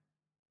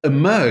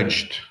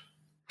emerged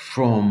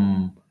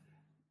from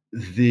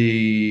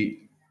the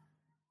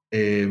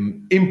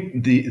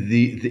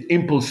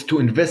impulse to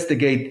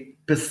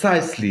investigate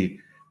precisely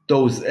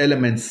those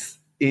elements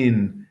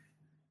in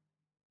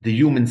the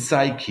human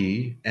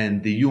psyche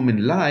and the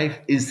human life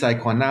is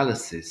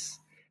psychoanalysis.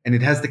 And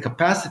it has the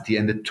capacity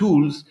and the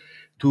tools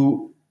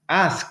to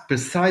ask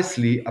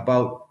precisely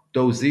about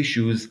those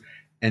issues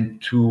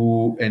and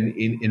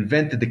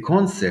invented the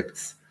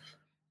concepts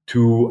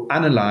to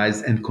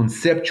analyze and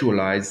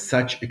conceptualize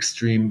such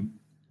extreme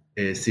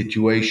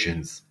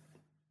situations.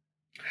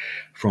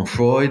 From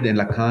Freud and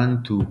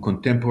Lacan to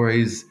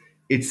contemporaries,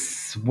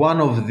 it's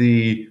one of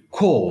the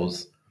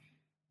cores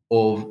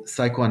of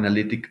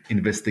psychoanalytic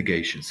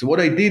investigation. So what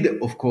I did,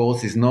 of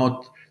course, is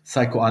not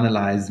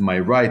psychoanalyze my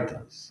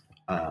writers.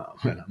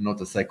 I'm not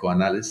a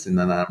psychoanalyst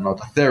and I'm not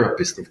a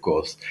therapist, of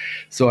course.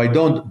 So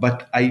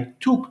but I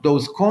took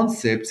those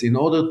concepts in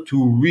order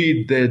to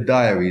read their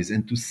diaries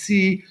and to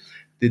see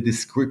the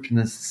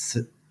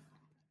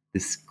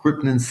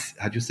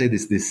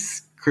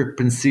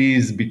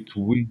discrepancies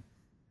between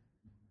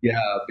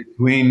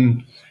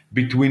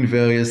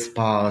various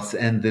parts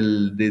and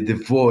the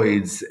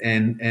voids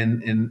and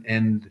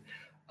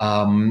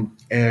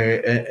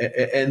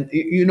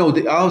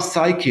our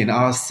psyche and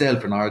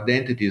ourself and our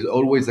identity is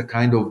always a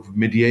kind of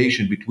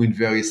mediation between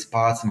various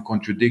parts and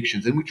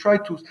contradictions, and we try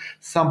to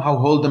somehow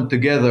hold them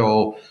together,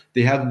 or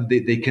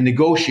they can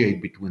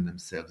negotiate between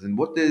themselves. And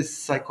what the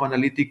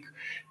psychoanalytic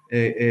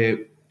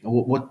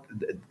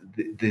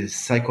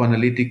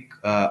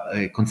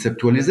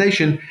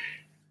conceptualization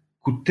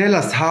could tell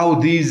us how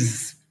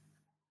these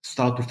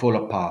start to fall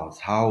apart,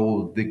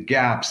 how the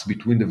gaps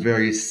between the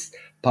various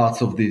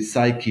parts of the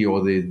psyche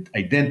or the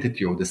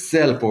identity or the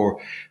self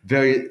or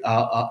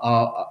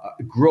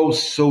grow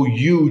so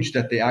huge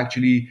that they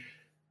actually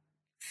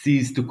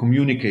cease to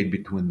communicate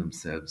between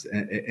themselves.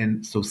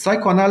 And so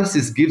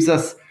psychoanalysis gives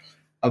us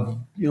a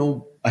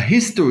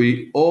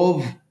history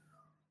of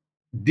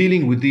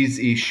dealing with these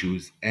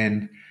issues.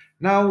 And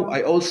now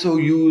I also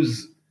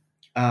use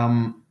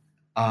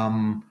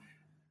um,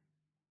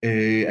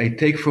 I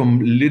take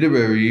from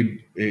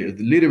literary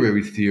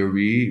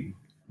theory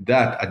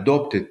that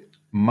adopted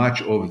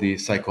much of the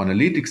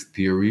psychoanalytic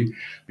theory,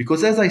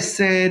 because as I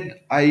said,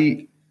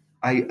 I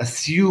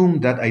assume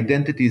that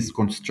identity is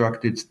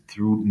constructed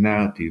through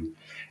narrative,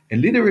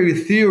 and literary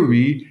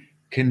theory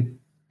can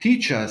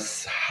teach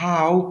us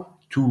how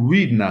to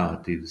read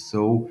narratives.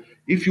 So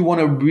if you want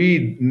to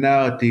read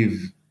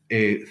narrative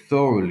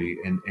thoroughly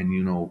and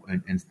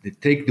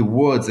take the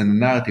words and the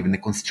narrative and the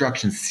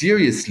construction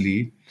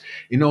seriously,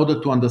 in order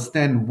to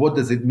understand what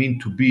does it mean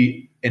to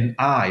be an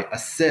I, a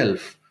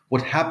self,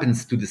 what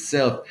happens to the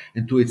self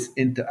and to its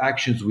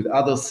interactions with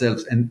other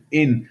selves and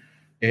in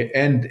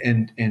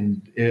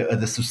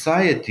the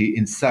society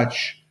in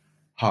such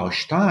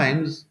harsh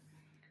times.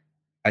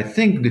 I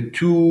think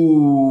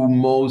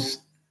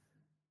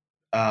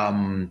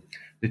um,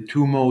 the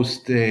two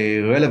most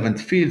relevant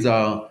fields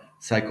are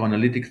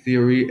psychoanalytic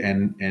theory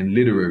and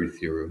literary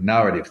theory,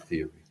 narrative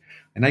theory.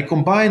 And I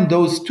combine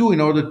those two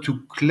in order to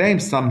claim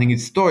something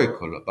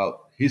historical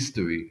about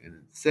history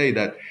and say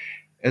that,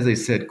 as I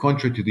said,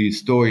 contrary to the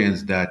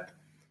historians that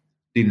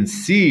didn't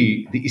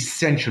see the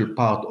essential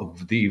part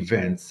of the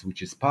events,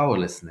 which is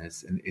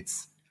powerlessness and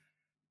its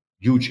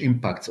huge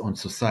impacts on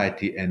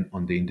society and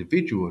on the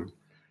individual,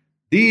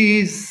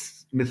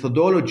 these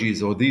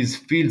methodologies or these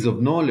fields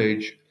of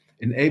knowledge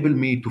enable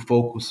me to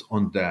focus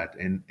on that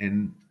and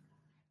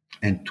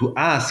to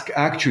ask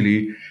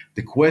actually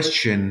the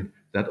question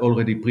that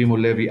already Primo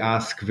Levi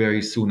asked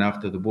very soon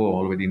after the war,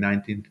 already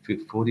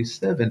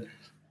 1947: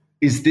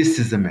 is this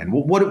is a man?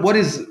 What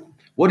is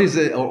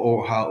it,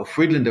 or how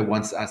Friedlander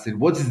once asked it?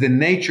 What is the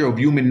nature of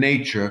human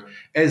nature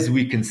as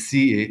we can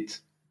see it?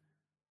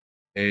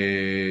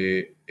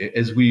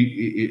 As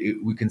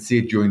we can see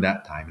it during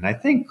that time, and I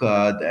think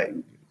that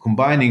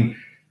combining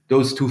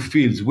those two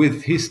fields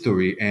with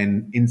history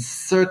and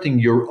inserting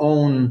your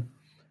own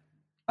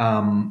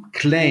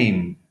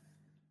claim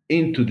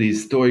into the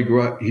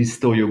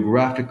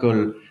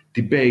historiographical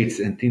debates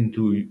and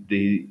into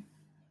the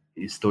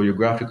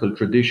historiographical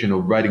tradition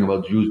of writing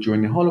about Jews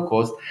during the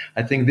Holocaust,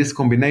 I think this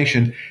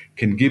combination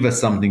can give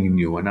us something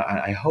new, and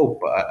I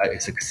hope I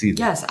succeed.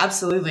 Yes,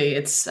 absolutely.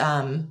 It's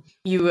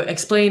you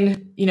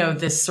explain,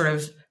 this sort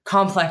of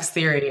complex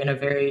theory in a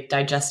very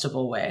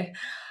digestible way,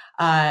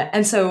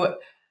 and so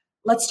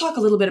let's talk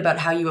a little bit about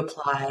how you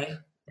apply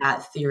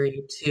that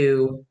theory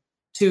to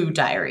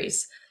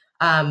diaries.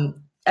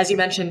 As you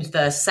mentioned,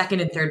 the second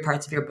and third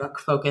parts of your book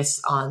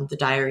focus on the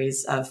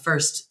diaries of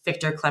first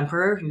Victor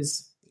Klemperer,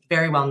 who's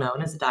very well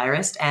known as a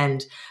diarist,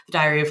 and the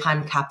diary of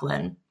Chaim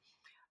Kaplan.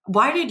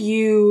 Why did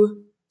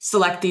you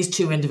select these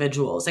two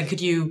individuals, and could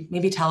you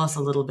maybe tell us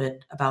a little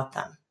bit about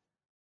them?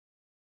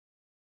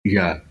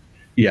 Yeah.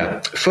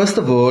 First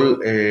of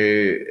all,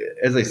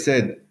 as I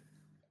said,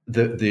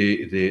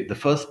 the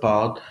first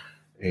part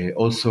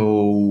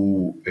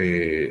also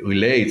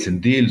relates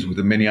and deals with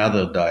the many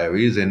other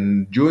diaries,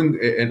 and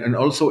and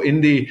also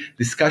in the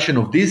discussion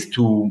of these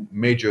two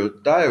major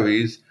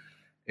diaries,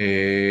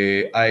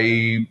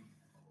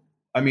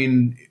 I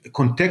mean,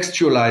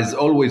 contextualize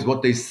always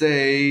what they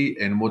say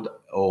and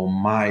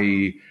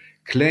my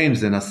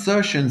claims and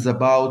assertions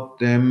about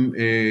them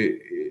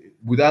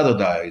with other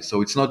diaries.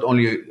 So it's not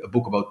only a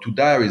book about two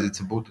diaries;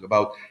 it's a book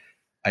about.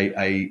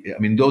 I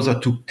mean, those are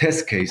two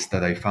test cases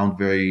that I found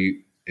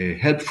very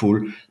helpful.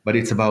 But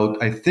it's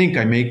about. I think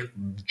I make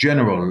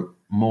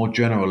more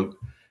general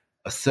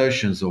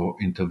assertions or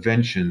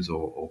interventions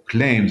or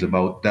claims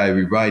about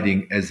diary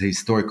writing as a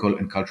historical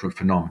and cultural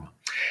phenomenon.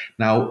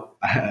 Now,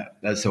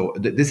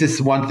 this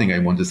is one thing I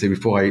want to say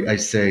before I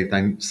say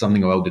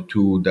something about the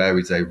two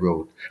diaries I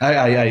wrote.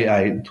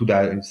 Two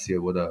diaries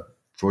here, what a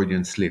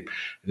Freudian slip.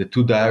 The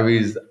two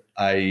diaries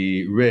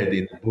I read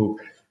in the book.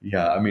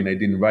 Yeah, I mean, I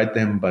didn't write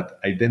them, but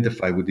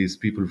identify with these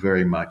people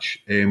very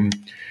much. One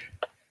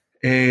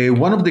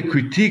of the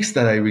critiques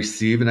that I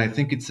received, and I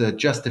think it's a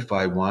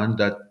justified one,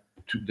 that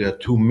there are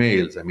two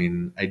males. I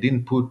mean, I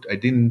didn't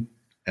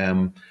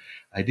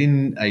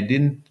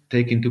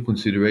take into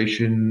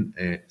consideration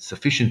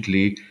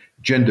sufficiently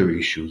gender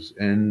issues,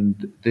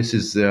 and this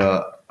is,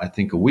 I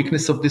think, a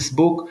weakness of this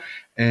book.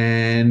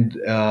 And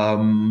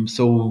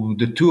so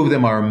the two of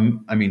them are.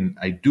 I mean,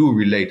 I do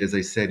relate, as I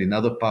said, in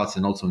other parts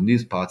and also in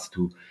these parts,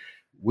 to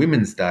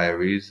women's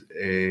diaries,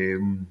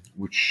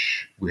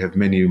 which we have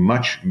many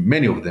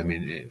of them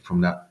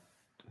from that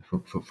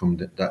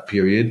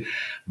period.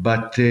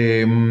 But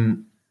I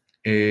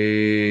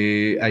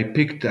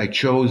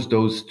chose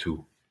those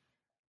two.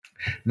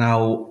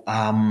 Now,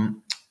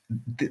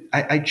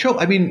 I chose.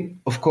 I mean,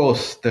 of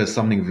course, there's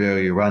something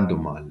very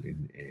random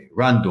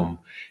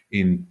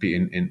in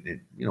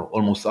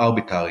almost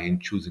arbitrary in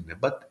choosing them,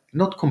 but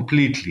not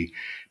completely,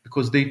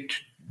 because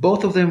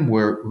both of them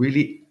were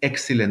really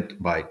excellent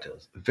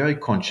writers, very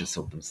conscious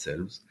of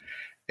themselves,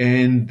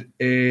 and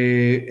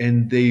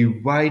they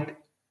write.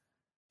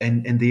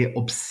 And they are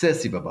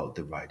obsessive about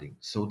the writing.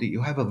 So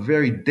you have a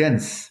very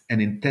dense and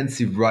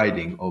intensive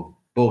writing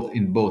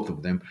in both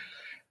of them.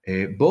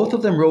 Both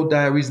of them wrote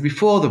diaries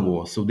before the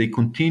war, so they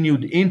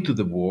continued into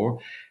the war.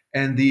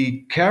 and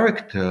the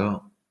character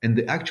and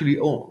the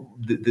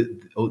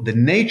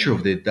nature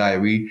of the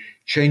diary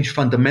change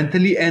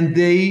fundamentally, and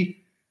they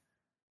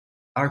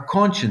are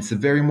conscious and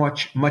very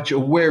much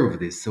aware of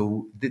this.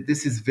 So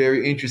this is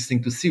very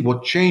interesting to see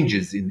what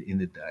changes in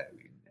the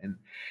diary,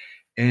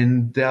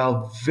 and they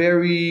are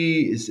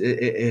very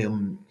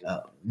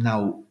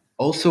now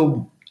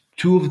also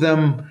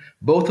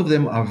both of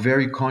them are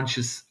very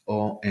conscious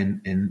of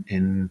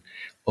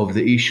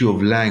the issue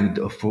of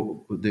language.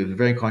 They're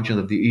very conscious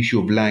of the issue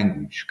of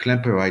language.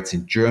 Klemperer writes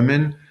in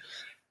German,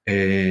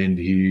 and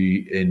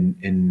he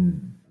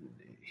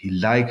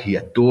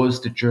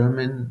adores the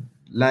German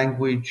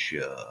language.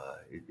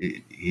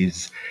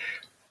 His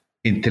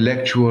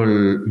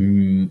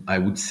intellectual, I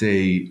would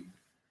say,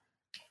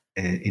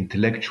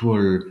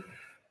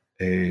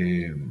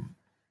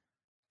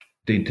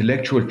 the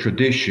intellectual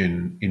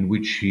tradition in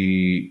which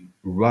he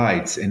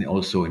writes and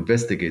also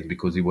investigates,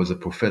 because he was a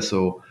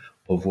professor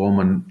of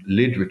Roman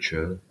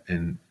literature,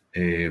 and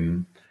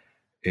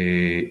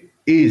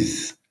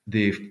is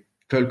the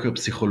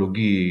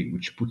Völkerpsychologie,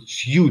 which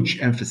puts huge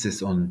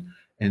emphasis on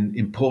and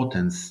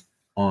importance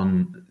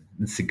on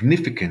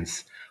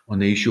significance on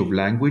the issue of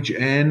language.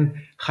 And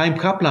Chaim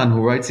Kaplan,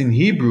 who writes in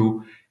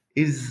Hebrew,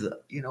 is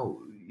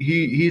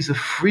he's a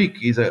freak.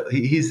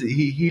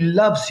 He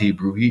loves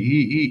Hebrew.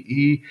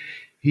 He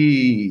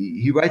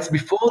writes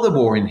before the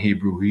war in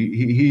Hebrew.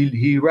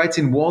 He writes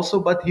in Warsaw,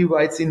 but he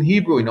writes in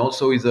Hebrew, and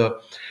also he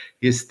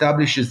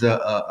establishes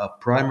a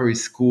primary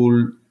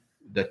school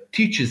that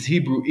teaches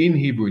Hebrew in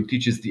Hebrew and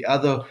teaches the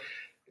other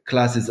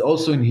classes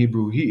also in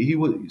Hebrew.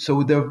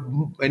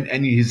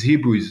 And his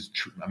Hebrew is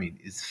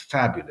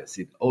fabulous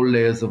in all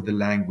layers of the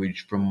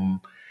language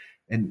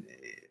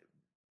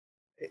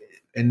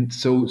and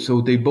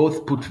so they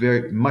both put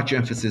very much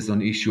emphasis on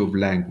the issue of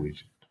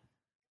language,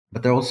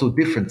 but there are also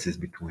differences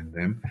between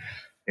them.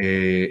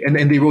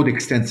 And they wrote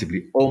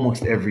extensively,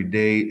 almost every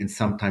day, and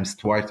sometimes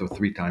twice or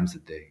three times a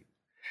day.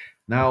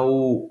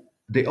 Now,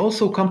 they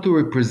also come to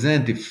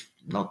represent, if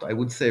not, I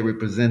would say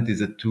represent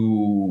is a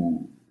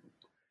too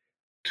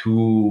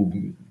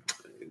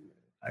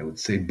I would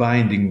say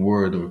binding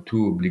word, or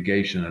too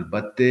obligational,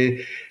 but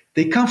they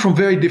come from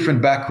very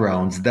different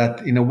backgrounds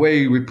that in a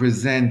way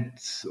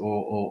represent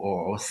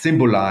or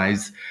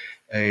symbolize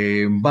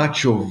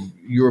much of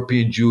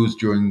European Jews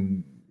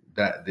during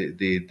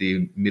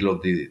the middle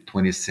of the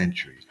 20th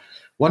century.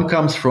 One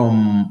comes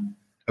from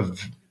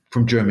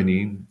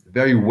Germany,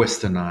 very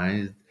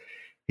westernized.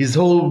 His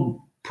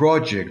whole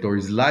project, or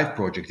his life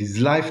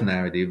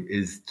narrative,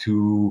 is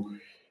to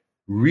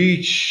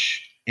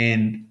reach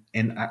and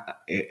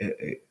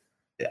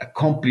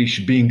accomplish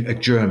being a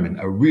German,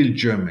 a real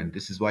German.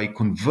 This is why he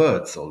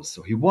converts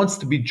also. He wants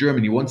to be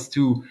German. He wants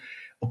to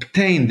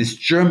obtain this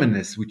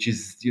Germanness, which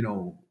is,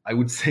 I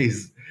would say,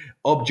 his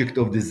object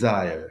of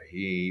desire.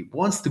 He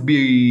wants to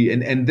be,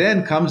 and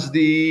then comes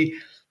the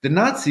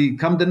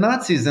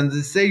Nazis, and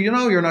they say,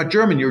 you're not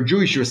German, you're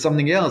Jewish, you're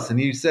something else. And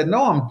he said,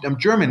 no, I'm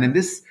German. And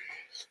this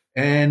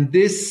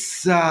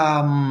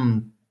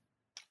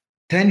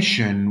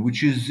tension,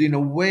 which is in a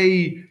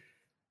way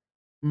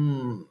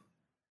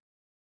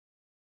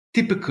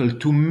typical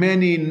to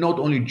many, not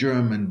only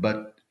German,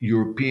 but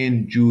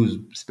European Jews,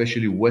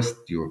 especially West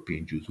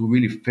European Jews, who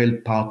really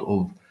felt part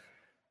of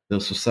the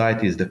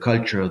societies, the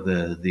culture,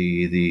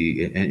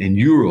 in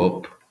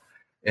Europe.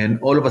 And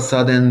all of a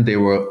sudden they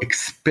were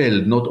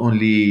expelled, not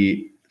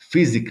only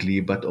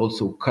physically, but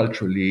also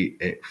culturally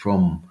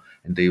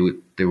and they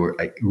were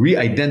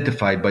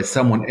re-identified by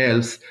someone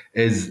else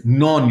as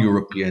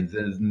non-Europeans,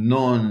 as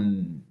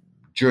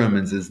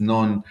non-Germans, as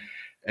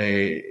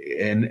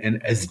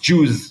and as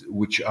Jews,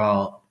 which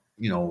are,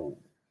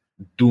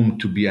 doomed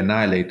to be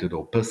annihilated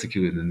or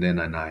persecuted and then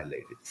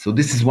annihilated. So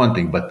this is one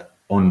thing. But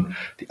on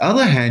the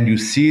other hand, you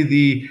see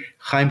the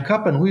Chaim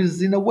Kaplan, who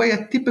is in a way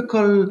a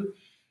typical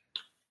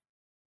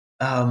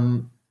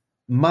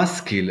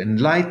masculine,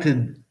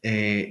 enlightened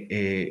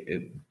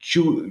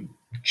Jew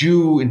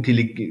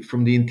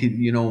from the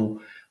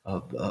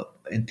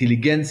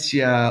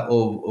intelligentsia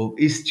of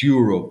East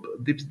Europe.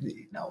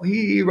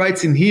 He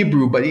writes in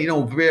Hebrew, but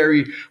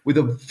with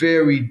a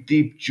very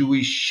deep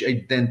Jewish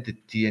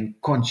identity and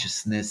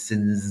consciousness,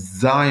 and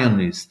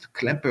Zionist.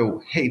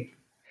 Klemperer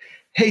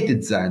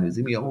hated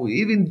Zionism.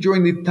 Even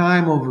during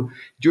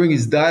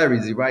his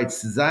diaries, he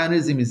writes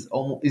Zionism is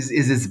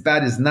as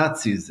bad as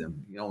Nazism.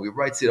 He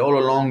writes it all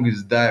along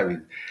his diary.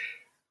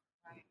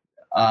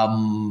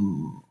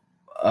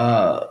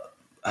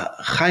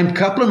 Chaim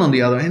Kaplan, on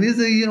the other hand, he's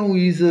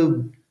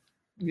a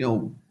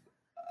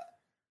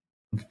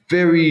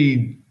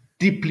very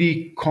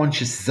deeply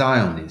conscious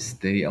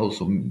Zionist. They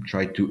also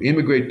tried to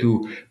immigrate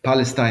to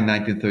Palestine in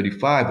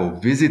 1935, or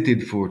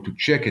visited to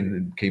check,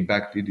 and came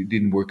back. It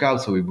didn't work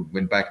out, so he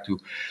went back to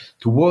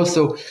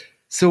Warsaw.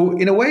 So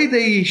in a way,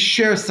 they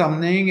share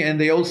something, and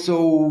they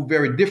also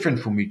very different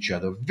from each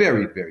other,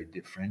 very, very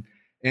different.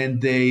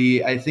 And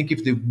I think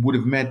if they would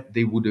have met,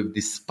 they would have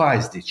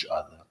despised each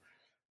other.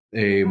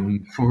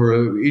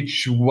 for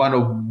each one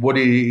of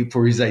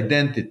for his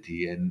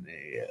identity, and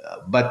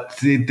but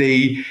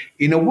they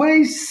in a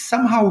way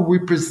somehow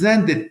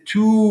represent the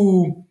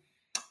two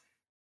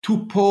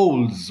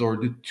poles, or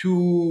the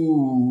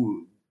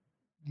two,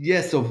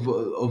 yes, of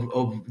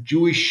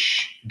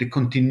Jewish, the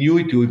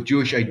continuity of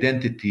Jewish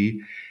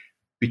identity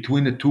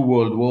between the two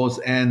world wars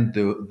and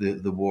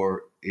the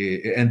war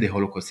and the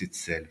Holocaust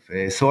itself.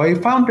 So I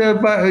found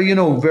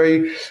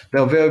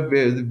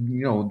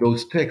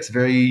those texts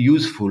very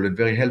useful and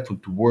very helpful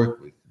to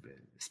work with,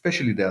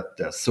 especially that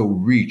they're so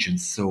rich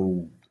and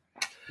so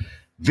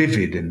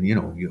vivid, and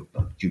you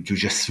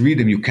just read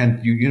them, you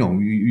can't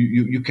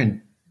you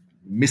can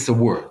miss a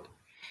word.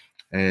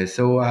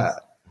 So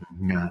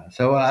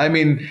I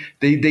mean,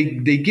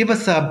 they give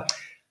us a.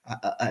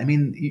 I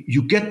mean,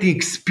 you get the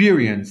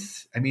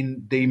experience. I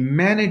mean, they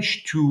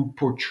manage to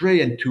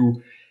portray and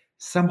to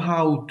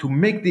somehow to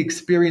make the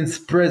experience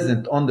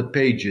present on the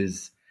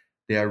pages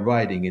they are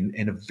writing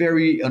in a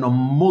very, on a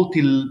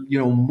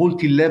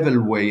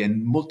multi-level way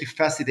and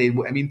multifaceted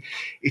way. I mean,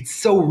 it's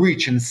so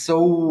rich and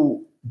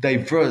so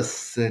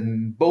diverse,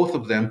 and both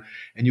of them,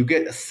 and you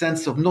get a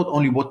sense of not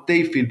only what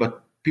they feel,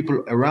 but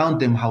people around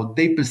them, how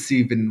they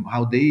perceive and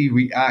how they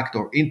react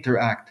or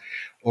interact,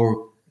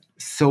 or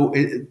so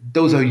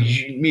those are,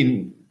 I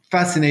mean,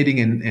 fascinating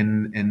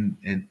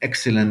and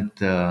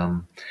excellent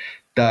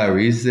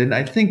diaries, and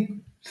I think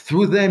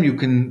through them you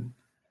can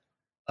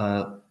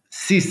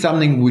see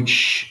something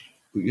which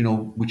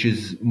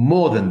is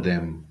more than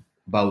them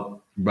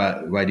about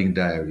writing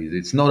diaries.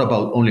 It's not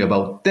about only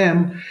about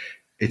them.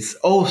 It's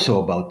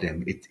also about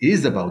them. It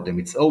is about them.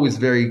 It's always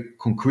very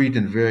concrete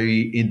and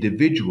very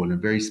individual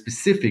and very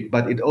specific,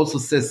 but it also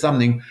says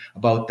something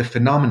about the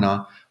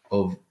phenomena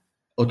of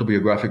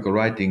autobiographical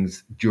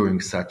writings during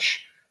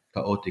such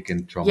chaotic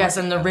and traumatic. Yes,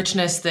 and the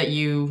richness that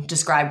you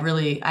describe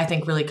really, I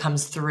think, really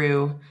comes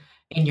through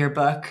in your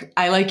book.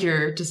 I like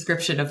your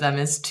description of them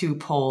as two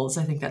poles.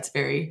 I think that's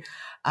very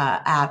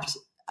apt.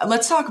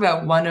 Let's talk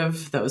about one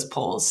of those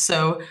poles.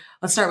 So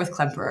let's start with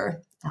Klemperer,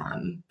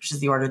 which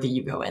is the order that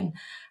you go in.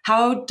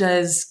 How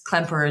does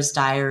Klemperer's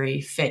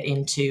diary fit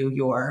into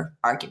your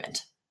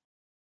argument?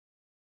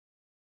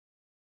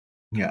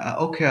 Yeah,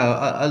 okay.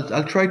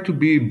 I'll try to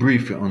be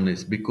brief on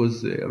this,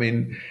 because I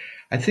mean,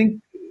 I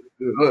think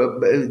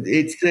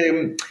it's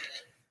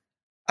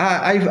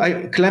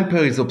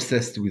Klemperer is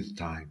obsessed with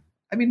time.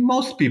 I mean,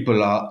 most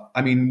people are.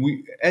 I mean,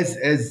 we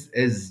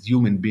as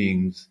human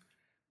beings,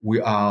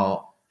 we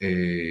are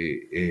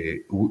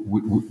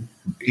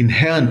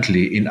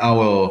inherently in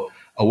our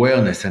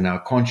awareness and our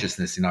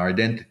consciousness, in our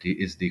identity,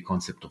 is the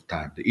concept of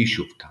time, the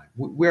issue of time.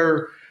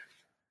 We're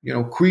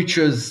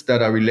creatures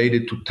that are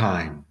related to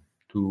time,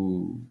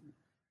 to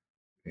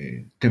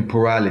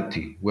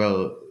temporality.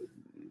 Well,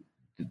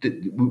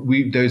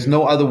 there is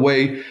no other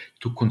way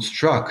to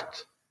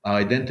construct our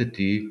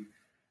identity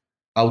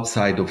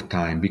outside of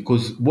time,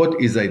 because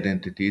what is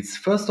identity? It's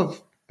first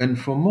and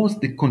foremost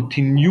the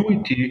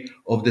continuity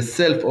of the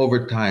self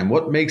over time.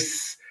 What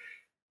makes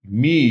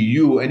me,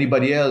 you,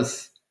 anybody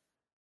else,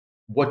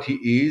 what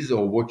he is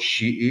or what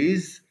she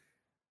is,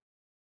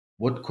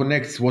 what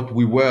connects what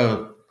we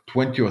were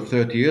 20 or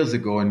 30 years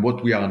ago and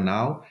what we are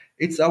now.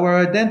 It's our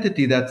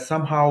identity that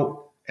somehow,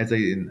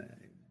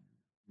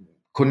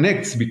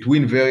 connects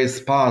between various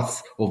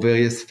parts or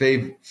various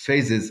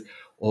phases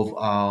of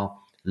our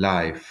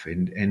life,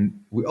 and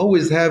we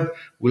always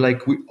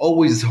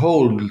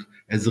hold,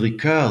 as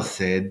Ricard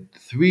said,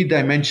 three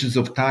dimensions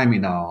of time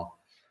in our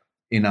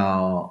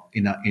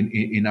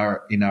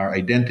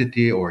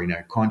identity or in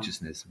our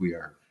consciousness. We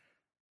are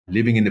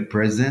living in the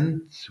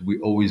present. We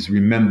always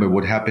remember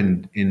what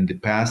happened in the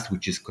past,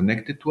 which is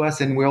connected to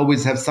us, and we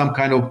always have some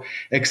kind of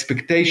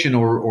expectation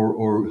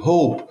or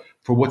hope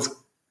for what's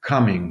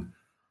coming.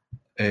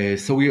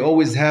 So we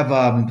always have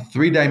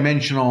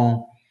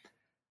three-dimensional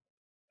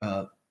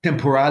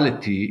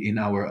temporality in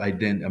our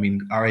identity. I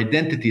mean, our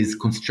identity is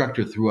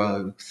constructed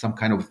through some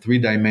kind of three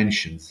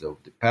dimensions of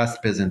the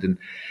past, present,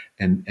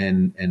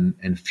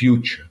 and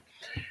future.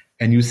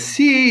 And you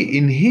see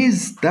in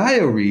his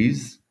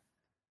diaries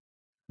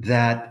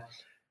that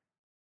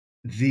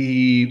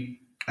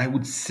I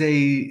would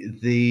say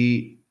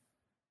the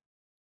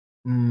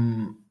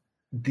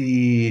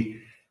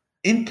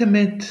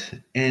intimate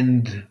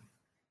and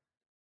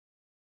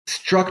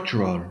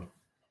structural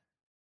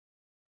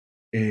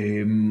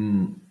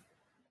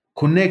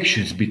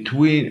connections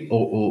between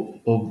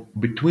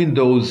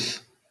those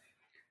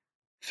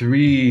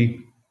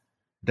three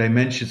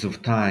dimensions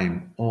of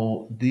time,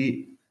 or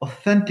the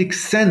authentic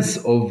sense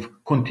of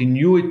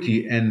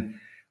continuity and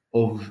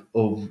of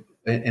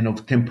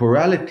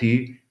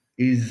temporality,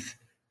 is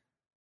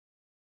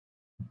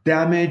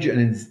damaged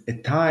and is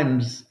at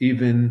times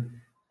even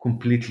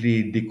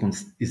completely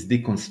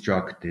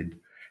deconstructed.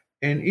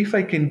 And if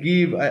I can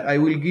give, I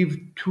will give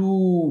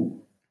two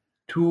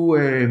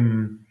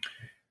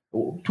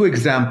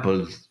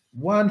examples.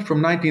 One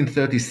from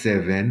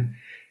 1937,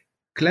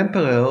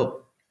 Klemperer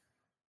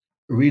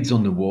reads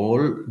on the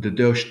wall the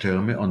Der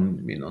Stürme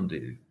on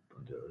the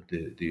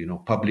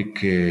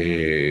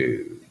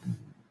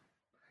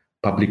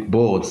public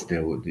boards,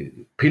 the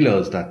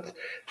pillars that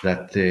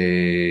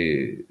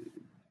the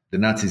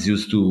Nazis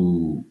used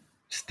to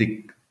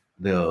stick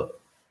their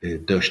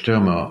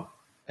Stürmer,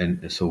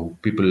 and so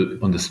people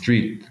on the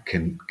street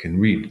can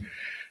read.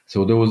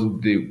 So there was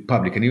the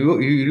public, and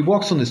he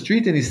walks on the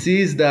street and he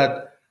sees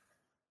that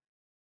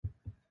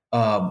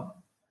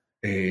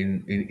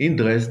in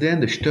Dresden,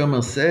 the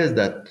Stürmer says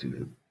that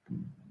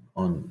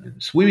on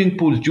swimming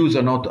pools, Jews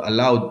are not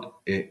allowed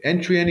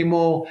entry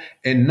anymore,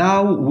 and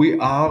now we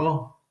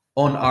are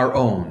on our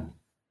own.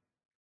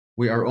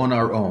 We are on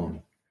our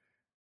own.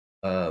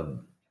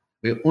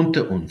 We're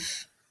unter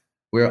uns.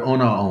 We're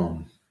on our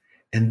own.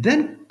 And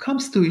then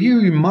comes to here,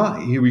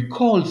 he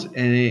recalls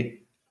an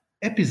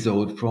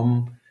episode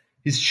from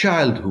his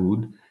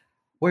childhood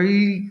where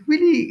he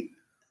really,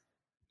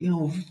 he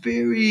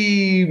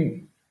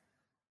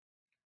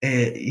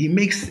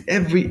makes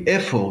every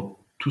effort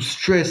to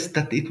stress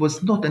that it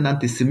was not an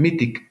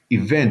anti-Semitic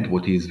event,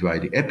 what he is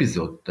writing,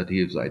 episode that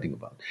he is writing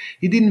about.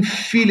 He didn't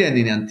feel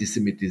any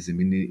anti-Semitism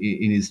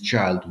in his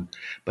childhood.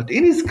 But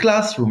in his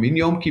classroom, in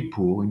Yom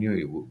Kippur,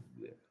 in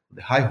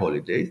the high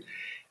holidays,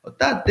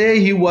 that day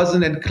he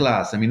wasn't in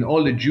class. I mean,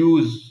 all the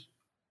Jews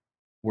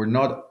were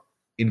not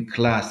in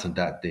class on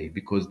that day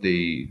because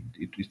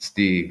it's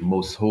the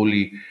most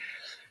holy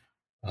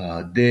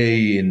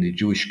day in the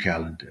Jewish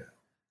calendar.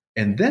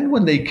 And then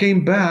when they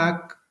came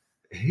back,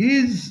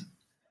 his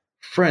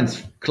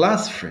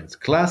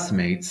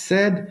classmates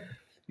said,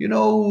 the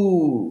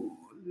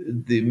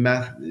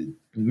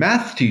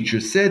math teacher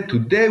said,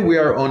 today we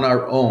are on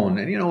our own,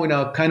 and in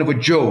a kind of a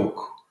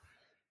joke.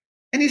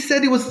 And he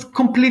said it was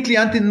completely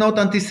not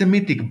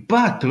anti-Semitic,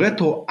 but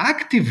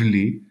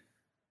retroactively,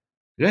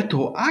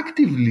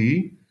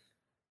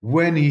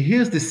 when he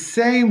hears the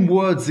same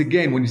words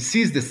again, when he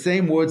sees the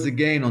same words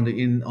again on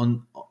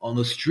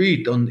the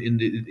street, on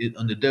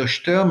the Der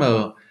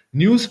Stürmer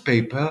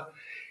newspaper,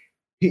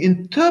 he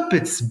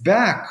interprets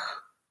back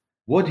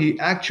what he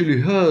actually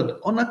heard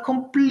on a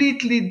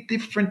completely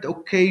different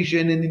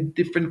occasion and in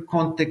different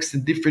context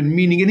and different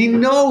meaning, and he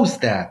knows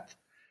that.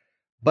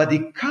 But he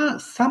can't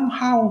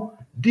somehow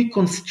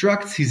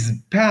deconstructs his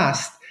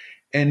past,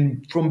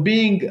 and from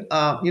being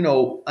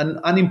an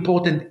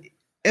unimportant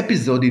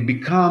episode, it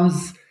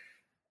becomes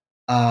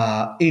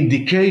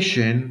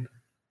indication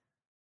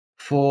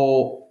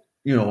for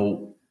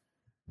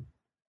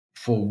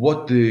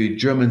what the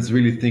Germans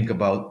really think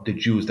about the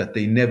Jews, that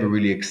they never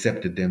really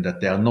accepted them, that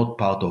they are not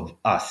part of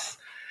us.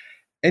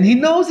 And he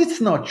knows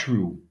it's not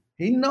true.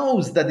 He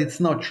knows that it's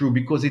not true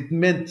because it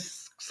meant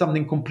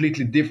something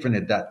completely different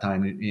at that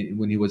time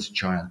when he was a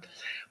child.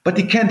 But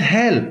he can't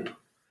help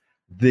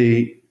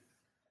the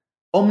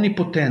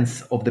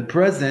omnipotence of the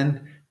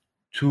present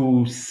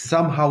to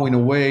somehow, in a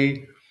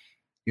way,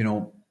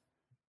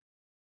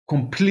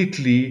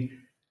 completely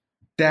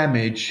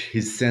damage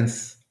his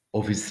sense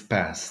of his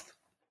past.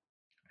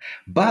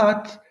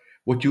 But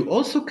what you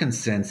also can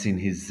sense in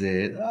his,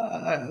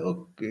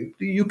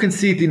 you can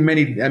see it in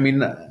many,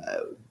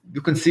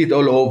 you can see it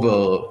all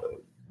over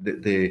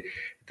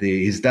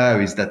his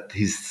diaries, that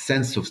his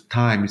sense of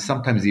time,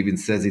 sometimes he even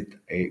says it,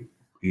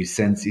 he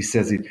says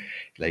it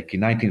like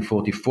in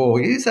 1944,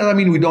 he said,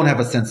 we don't have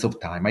a sense of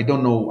time. I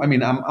don't know.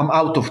 I'm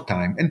out of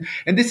time.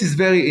 And this is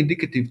very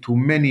indicative to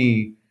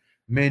many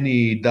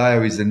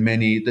diaries and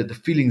many the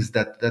feelings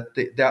that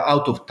they're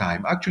out of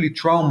time. Actually,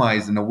 trauma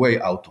is in a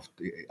way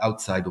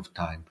outside of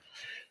time.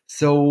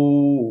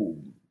 So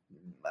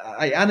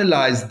I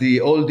analyzed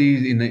all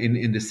these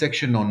in the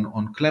section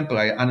on Klemperer.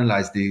 I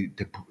analyzed the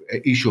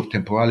issue of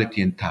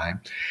temporality and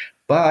time.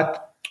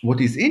 But what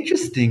is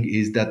interesting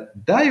is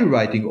that diary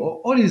writing,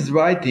 all his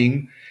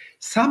writing,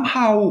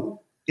 somehow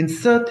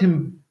insert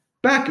him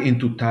back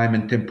into time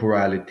and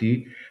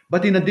temporality,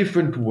 but in a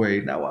different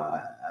way.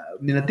 Now,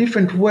 in a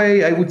different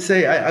way, I would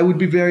say I would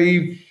be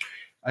very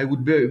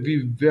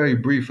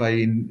brief.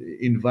 I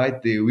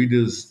invite the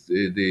readers,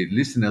 the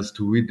listeners,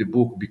 to read the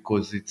book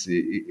because it's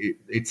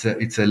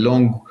a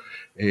long,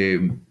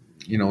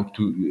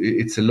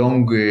 it's a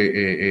long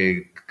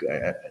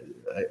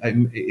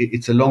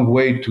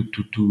way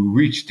to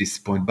reach this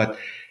point. But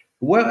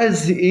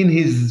whereas in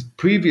his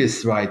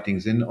previous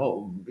writings and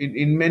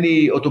in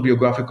many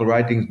autobiographical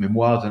writings,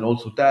 memoirs, and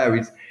also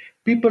diaries,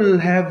 people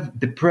have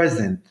the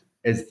present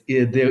as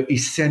their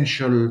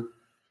essential,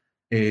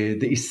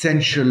 the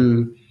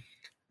essential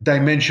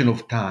dimension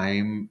of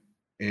time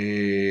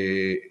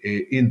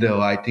in their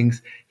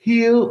writings.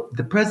 Here,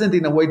 the present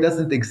in a way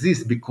doesn't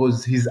exist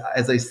because he's,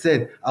 as I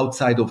said,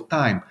 outside of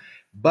time.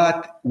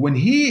 But when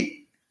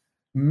he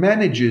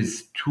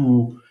manages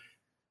to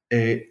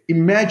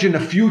imagine a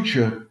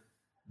future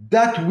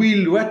that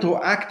will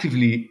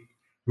retroactively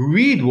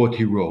read what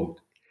he wrote,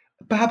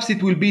 perhaps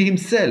it will be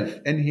himself.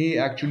 And he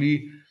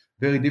actually,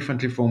 very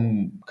differently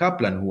from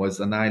Kaplan, who was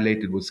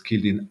annihilated, was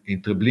killed in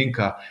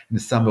Treblinka in the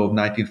summer of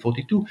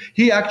 1942.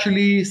 He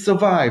actually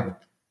survived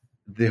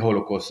the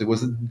Holocaust. He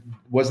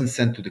wasn't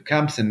sent to the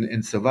camps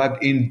and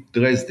survived in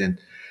Dresden.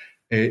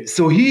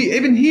 So he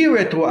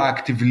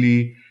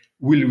retroactively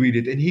will read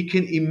it, and he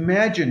can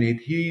imagine it.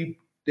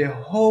 The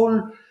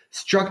whole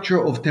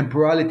structure of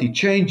temporality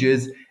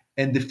changes,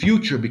 and the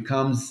future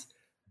becomes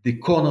the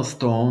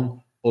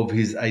cornerstone of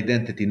his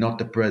identity, not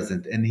the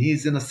present. And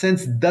he's, in a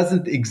sense,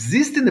 doesn't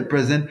exist in the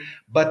present,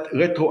 but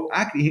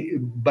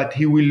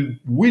he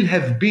will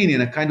have been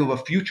in a kind of a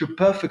future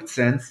perfect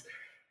sense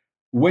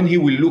when he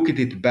will look at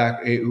it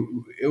back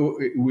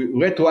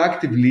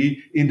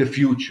retroactively in the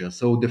future.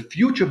 So the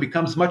future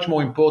becomes much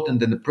more important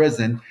than the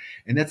present,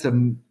 and that's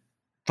a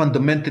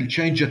fundamental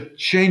change that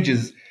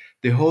changes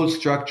the whole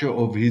structure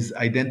of his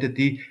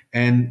identity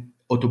and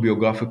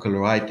autobiographical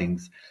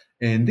writings.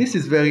 And this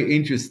is very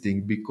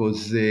interesting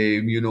because,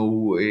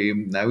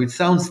 now it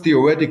sounds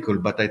theoretical,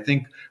 but I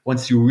think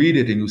once you read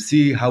it and you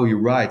see how he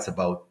writes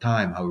about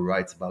time, how he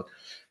writes about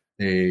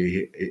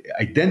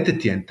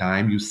identity and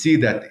time, you see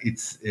that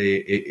it's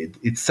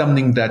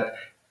something that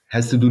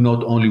has to do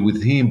not only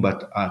with him,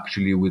 but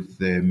actually with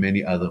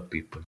many other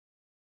people.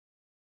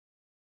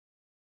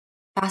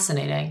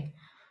 Fascinating.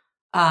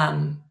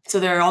 So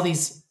there are all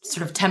these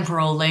sort of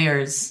temporal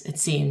layers, it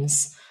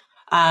seems.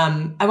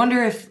 I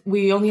wonder if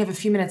we only have a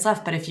few minutes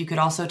left, but if you could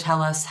also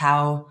tell us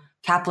how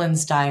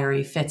Kaplan's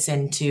diary fits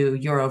into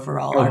your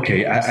overall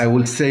argument. I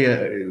will say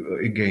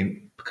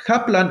again,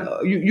 Kaplan,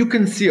 you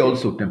can see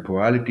also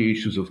temporality,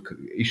 issues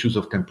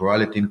of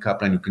temporality in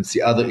Kaplan. You can see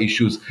other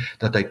issues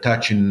that I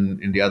touch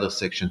in the other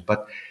sections.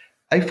 But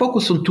I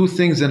focus on two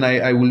things, and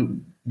I will,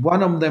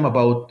 one of them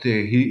about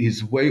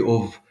his way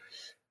of,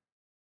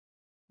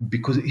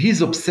 because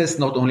he's obsessed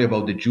not only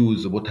about the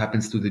Jews or what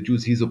happens to the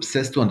Jews, he's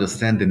obsessed to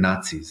understand the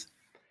Nazis.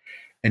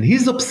 And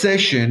his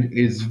obsession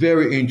is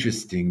very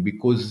interesting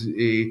because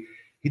he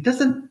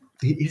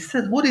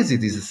said, what is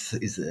it?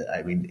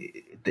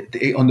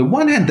 On the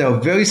one hand, they are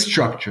very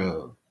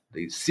structured.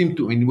 They seem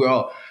to, we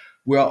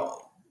are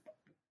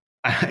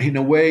in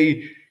a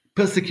way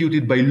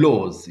persecuted by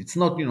laws. It's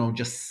not,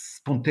 just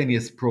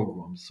spontaneous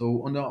programs.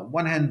 So on the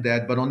one hand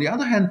that, but on the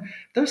other hand,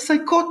 they're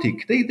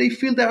psychotic. They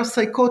feel they are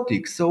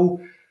psychotic. So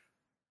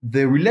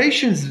the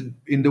relations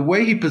in the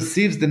way he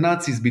perceives the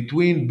Nazis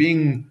between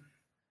being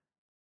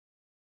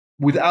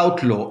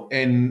without law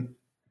and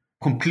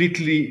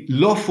completely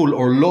lawful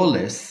or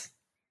lawless,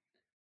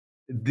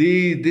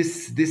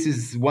 this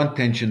is one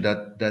tension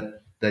that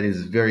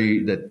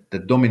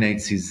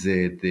dominates his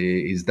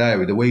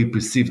diary, the way he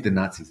perceived the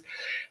Nazis.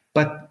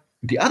 But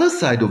the other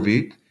side of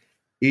it,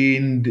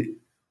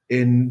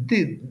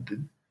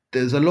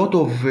 there's a lot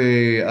of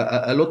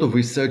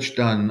research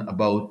done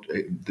about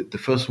the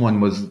first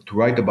one was to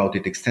write about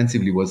it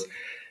extensively was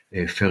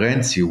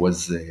Ferenczi,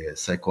 was a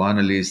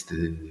psychoanalyst,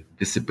 a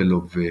disciple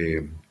of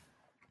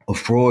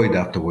Freud.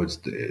 Afterwards,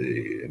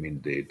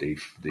 they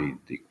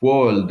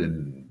quarreled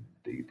and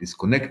they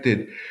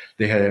disconnected.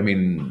 They had,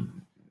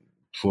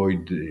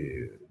 Freud,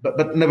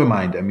 but never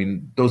mind.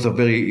 Those are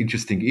very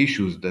interesting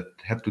issues that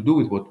have to do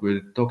with what we're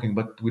talking,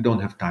 but we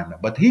don't have time now.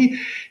 But he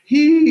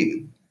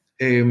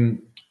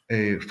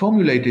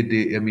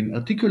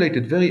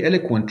articulated very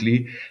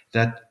eloquently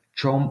that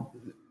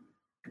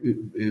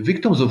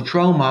victims of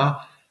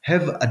trauma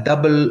have a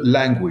double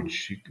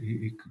language.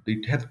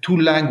 They have two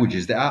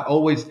languages. They are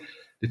always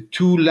the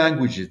two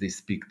languages they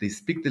speak. They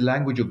speak the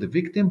language of the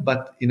victim,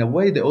 but in a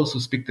way they also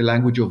speak the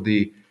language of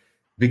the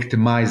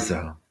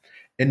victimizer.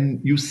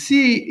 And you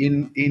see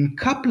in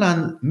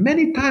Kaplan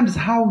many times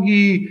how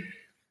he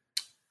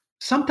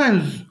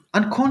sometimes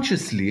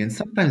unconsciously and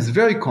sometimes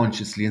very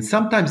consciously, and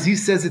sometimes he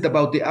says it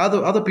about the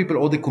other people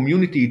or the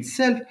community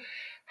itself,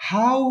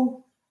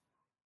 how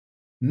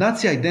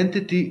Nazi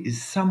identity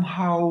is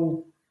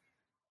somehow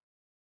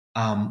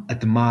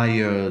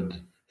admired,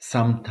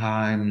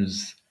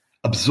 sometimes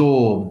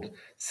absorbed,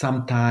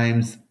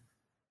 sometimes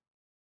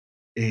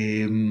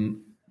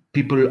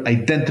people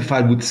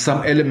identified with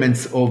some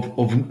elements of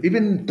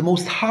even the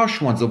most harsh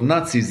ones of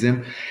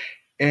Nazism,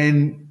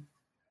 and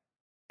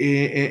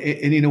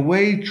in a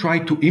way try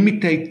to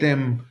imitate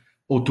them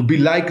or to be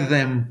like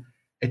them.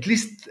 At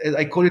least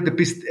I call it the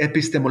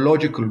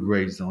epistemological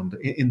gray zone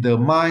in their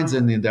minds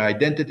and in their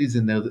identities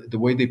and the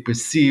way they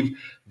perceive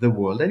the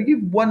world. I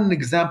give one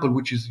example,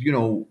 which is,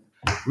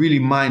 really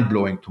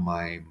mind-blowing to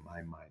my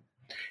mind.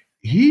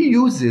 He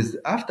uses,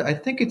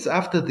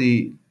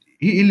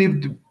 he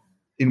lived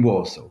in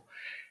Warsaw.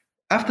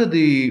 After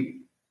the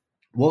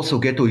Warsaw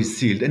Ghetto is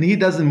sealed, and he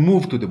doesn't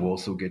move to the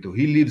Warsaw Ghetto.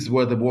 He lives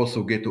where the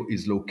Warsaw Ghetto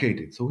is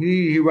located. So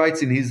he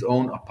writes in his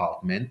own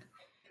apartment,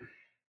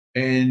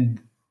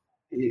 and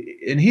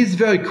he's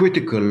very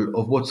critical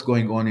of what's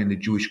going on in the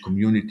Jewish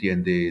community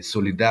and the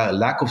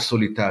lack of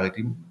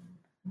solidarity.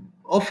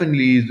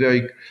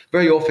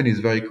 Very often he's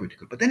very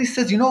critical. But then he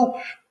says,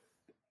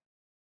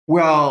 we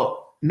are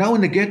now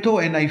in the ghetto,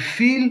 and I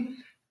feel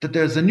that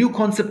there's a new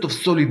concept of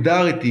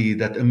solidarity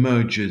that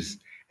emerges.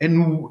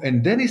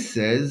 And then he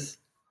says,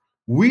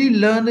 we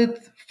learned it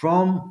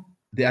from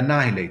the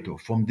Annihilator,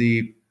 from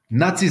the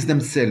Nazis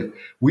themselves.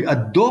 We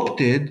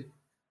adopted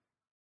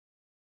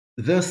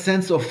their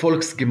sense of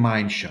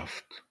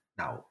Volksgemeinschaft.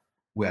 Now,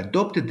 We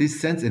adopted this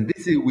sense, and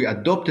we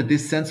adopted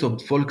this sense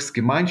of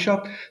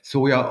Volksgemeinschaft. So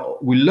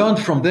we learned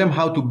from them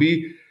how to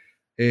be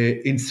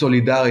in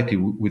solidarity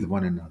with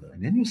one another.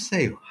 And then you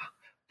say,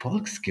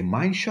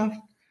 Volksgemeinschaft?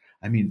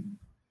 I mean,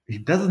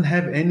 it doesn't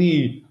have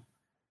any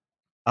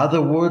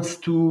other words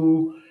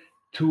to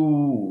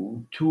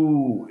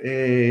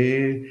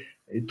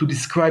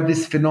describe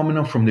this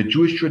phenomenon from the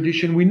Jewish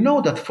tradition. We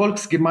know that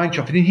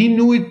Volksgemeinschaft, and he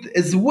knew it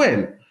as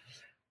well.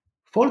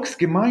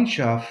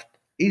 Volksgemeinschaft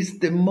is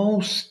the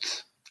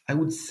most, I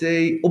would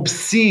say,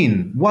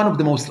 obscene, one of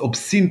the most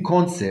obscene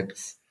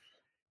concepts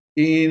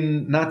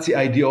in Nazi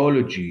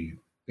ideology.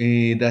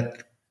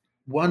 That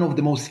one of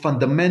the most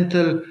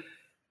fundamental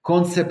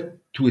concept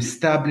to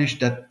establish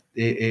that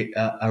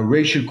a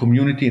racial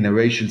community and a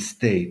racial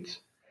state.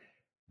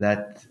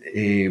 That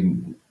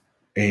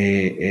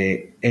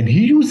and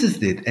he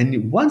uses it.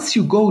 And once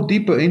you go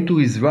deeper into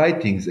his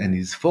writings and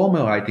his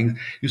former writings,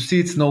 you see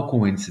it's no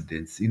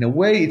coincidence. In a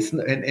way,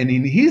 and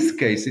in his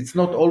case, it's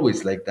not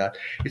always like that.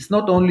 It's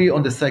not only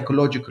on the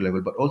psychological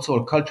level, but also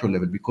on a cultural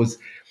level, because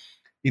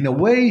in a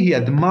way, he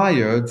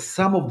admired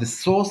some of the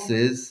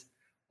sources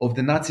of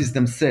the Nazis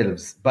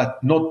themselves,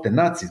 but not the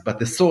Nazis, but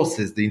the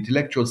sources, the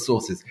intellectual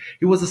sources.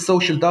 He was a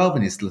social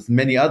Darwinist, as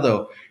many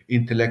other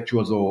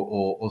intellectuals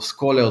or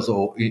scholars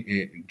or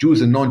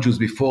Jews and non-Jews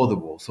before the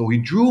war. So he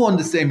drew on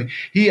the same.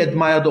 He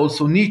admired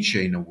also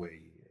Nietzsche in a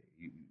way.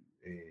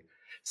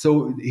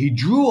 So he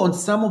drew on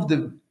some of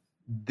the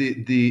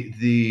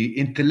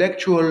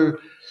intellectual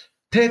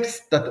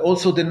texts that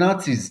also the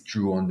Nazis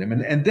drew on them.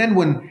 And then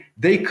when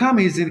they come,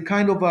 he's in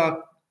kind of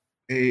a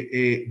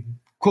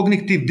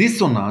cognitive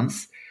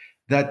dissonance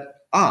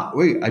that,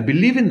 wait, I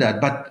believe in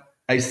that, but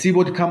I see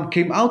what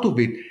came out of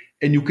it.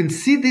 And you can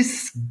see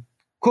this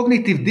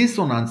cognitive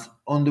dissonance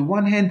on the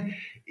one hand.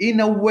 In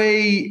a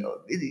way,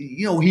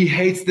 he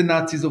hates the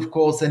Nazis, of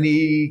course, and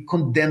he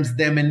condemns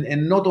them,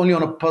 and not only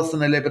on a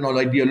personal level, or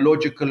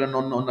ideological, and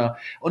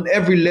on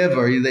every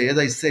level. As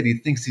I said, he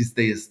thinks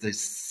they're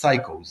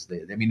psychos.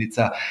 I mean, it's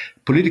a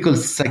political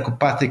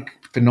psychopathic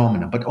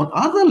phenomenon. But on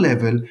other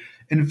level,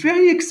 and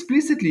very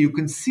explicitly, you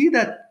can see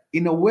that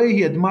in a way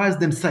he admires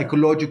them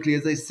psychologically.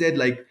 As I said,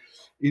 like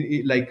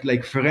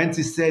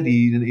Ferenczi said,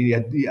 he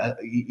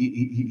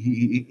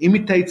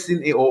imitates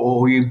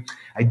or he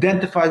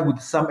identifies with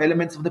some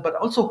elements of them, but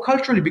also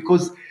culturally,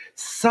 because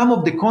some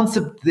of the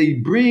concepts they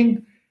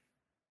bring,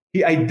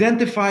 he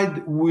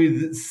identified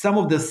with some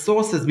of the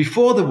sources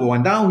before the war,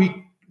 and now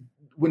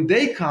when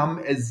they come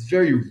as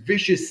very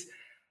vicious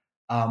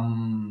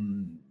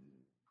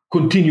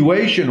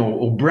continuation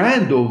or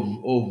brand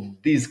of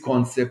these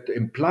concepts,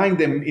 implying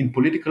them in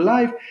political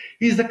life,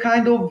 he's in a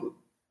kind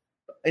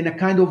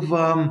of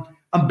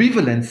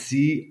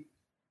ambivalency,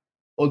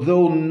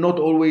 although not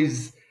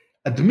always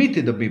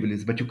admitted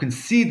ambivalence, but you can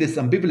see this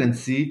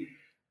ambivalency,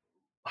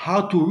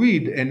 how to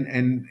read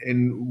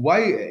and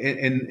why,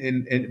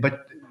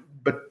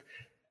 but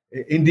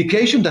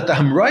indication that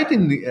I'm right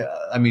in.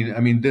 I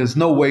mean, there's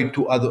no way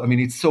to other. I mean,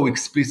 it's so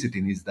explicit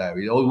in his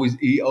diary.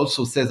 He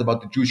also says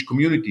about the Jewish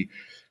community,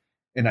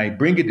 and I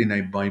bring it in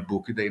my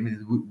book.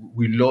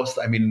 We lost.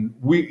 I mean,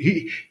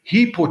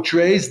 he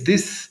portrays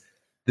this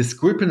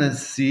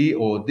discrepancy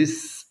or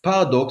this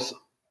paradox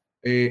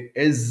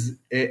as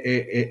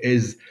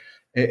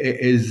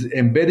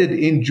embedded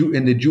in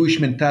the Jewish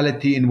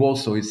mentality in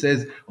Warsaw. It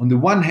says, on the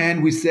one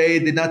hand, we say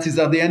the Nazis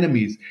are the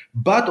enemies,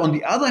 but on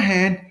the other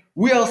hand,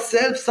 we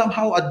ourselves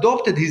somehow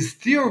adopted his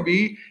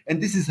theory, and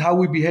this is how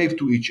we behave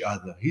to each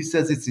other. He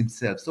says it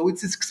himself. So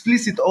it's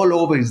explicit all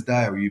over his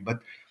diary.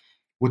 But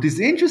what is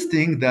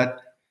interesting that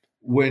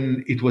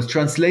when it was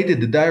translated,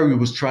 the diary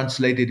was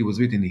translated, it was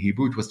written in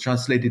Hebrew, it was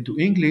translated to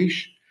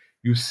English,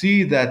 you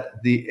see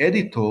that the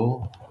editor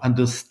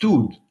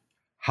understood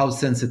how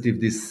sensitive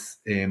this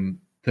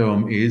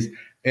term is,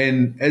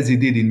 and as he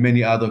did in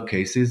many other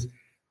cases,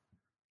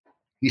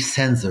 he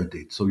censored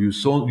it. So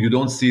you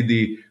don't see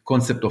the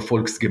concept of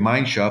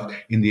Volksgemeinschaft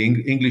in the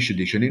English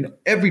edition. In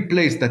every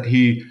place that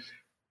he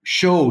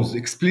shows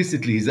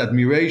explicitly his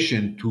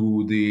admiration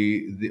to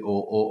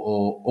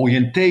or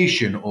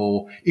orientation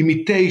or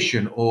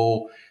imitation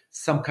or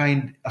some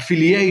kind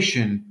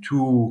affiliation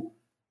to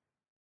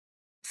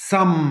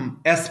some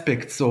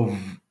aspects of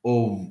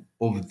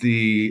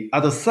the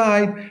other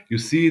side, you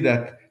see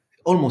that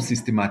almost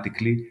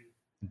systematically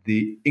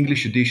the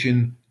English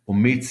edition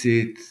omits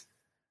it,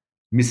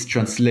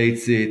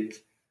 mistranslates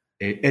it,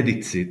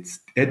 edits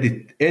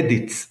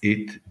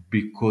it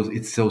because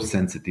it's so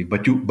sensitive.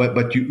 But you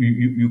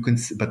can,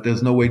 but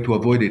there's no way to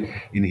avoid it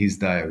in his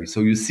diary. So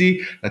you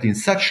see that in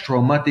such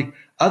traumatic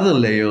other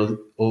layers,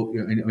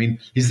 I mean,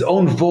 his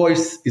own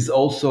voice is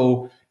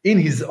also in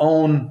his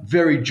own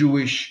very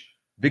Jewish,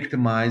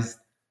 victimized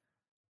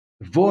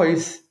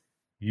voice.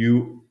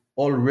 You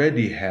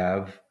already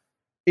have,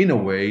 in a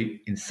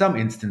way, in some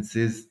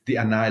instances, the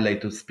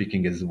annihilator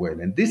speaking as well.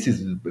 And this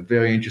is a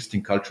very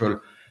interesting cultural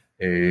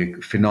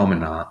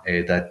phenomena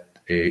that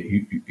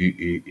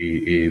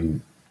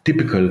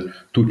typical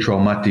to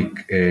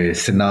traumatic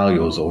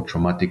scenarios or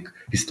traumatic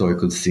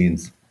historical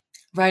scenes.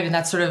 Right. And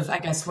that's sort of, I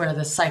guess, where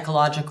the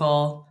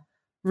psychological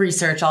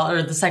research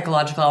or the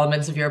psychological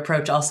elements of your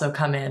approach also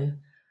come in.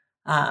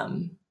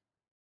 Um,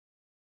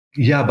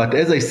 Yeah, but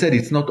as I said,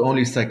 it's not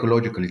only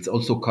psychological, it's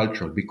also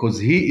cultural because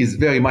he is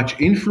very much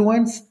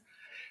influenced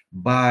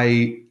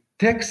by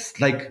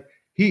texts like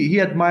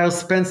he admires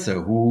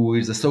Spencer, who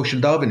is a social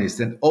Darwinist,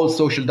 and all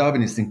social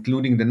Darwinists,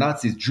 including the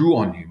Nazis, drew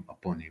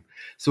upon him.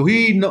 So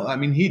he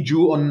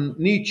drew on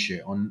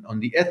Nietzsche, on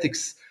the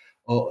ethics,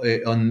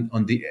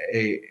 on the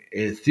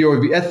theory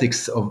of the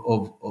ethics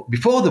of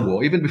before the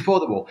war, even before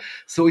the war.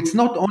 So it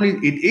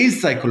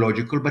is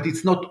psychological, but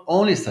it's not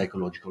only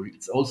psychological.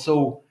 It's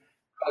also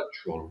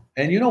cultural.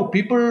 And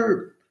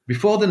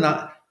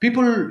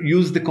people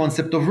used the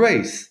concept of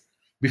race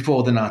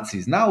before the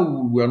Nazis. Now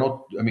we're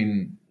not. I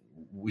mean,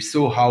 we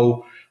saw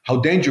how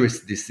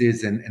dangerous this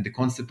is, and the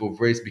concept of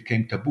race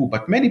became taboo.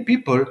 But many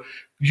people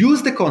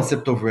use the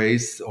concept of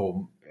race,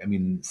 or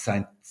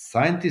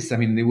scientists. I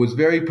mean, it was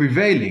very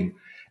prevailing,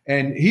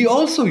 and he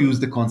also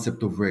used the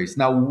concept of race.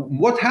 Now,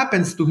 what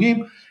happens to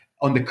him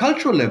on the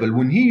cultural level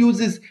when he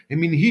uses? I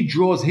mean, he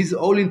draws his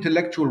whole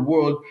intellectual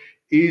world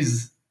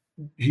is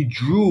he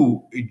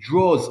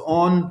draws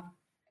on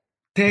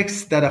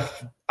texts that are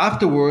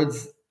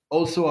afterwards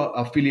also are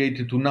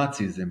affiliated to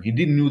Nazism. He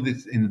didn't know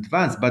this in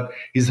advance, but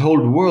his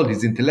whole world,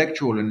 his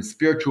intellectual and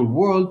spiritual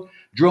world,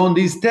 draw on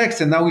these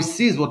texts, and now he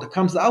sees what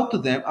comes out to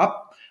them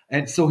up,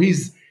 and so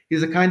he's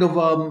a kind of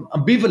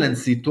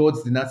ambivalency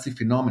towards the Nazi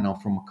phenomenon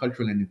from a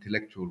cultural and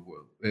intellectual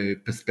world,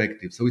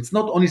 perspective. So it's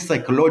not only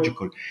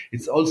psychological;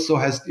 it also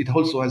has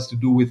to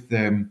do with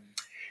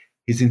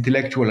his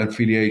intellectual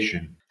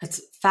affiliation.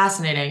 It's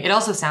fascinating. It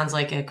also sounds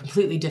like a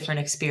completely different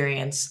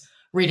experience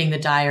reading the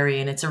diary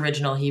in its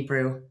original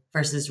Hebrew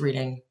versus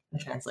reading the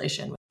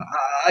translation.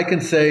 I can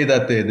say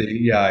that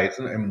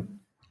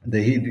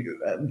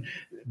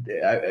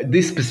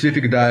this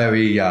specific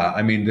diary,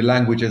 I mean, the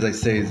language, as I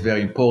say, is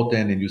very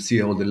important, and you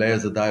see all the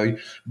layers of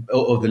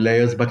the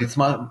layers. But it's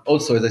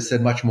also, as I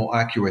said, much more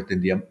accurate than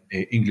the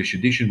English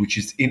edition, which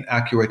is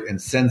inaccurate and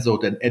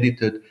censored and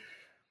edited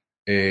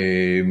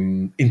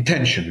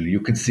intentionally. You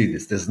can see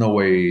this. There's no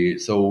way.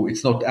 So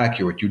it's not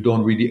accurate. You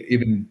don't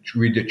even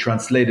read the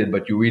translated,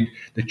 but you read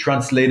the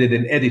translated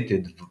and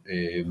edited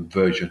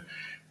version.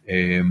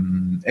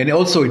 And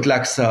also it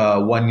lacks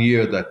 1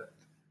 year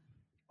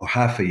or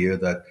half a year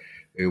that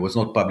it was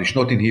not published,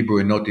 not in Hebrew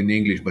and not in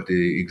English, but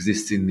it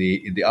exists in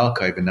the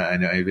archive, and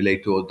I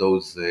relate to all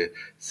those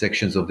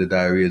sections of the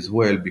diary as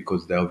well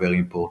because they are very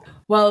important.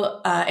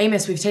 Well,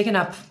 Amos, we've taken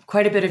up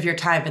quite a bit of your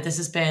time, but this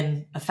has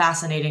been a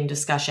fascinating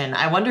discussion.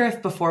 I wonder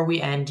if before we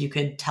end, you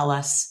could tell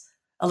us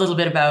a little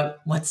bit about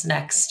what's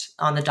next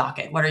on the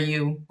docket. What are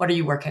you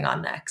working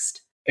on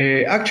next?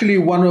 Actually,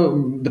 one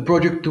of the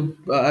project,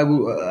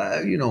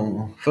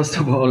 first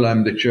of all,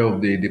 I'm the chair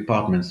of the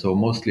department, so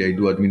mostly I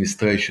do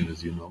administration,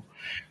 as you know.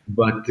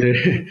 But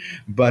the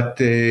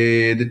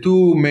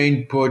two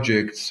main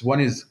projects, one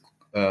is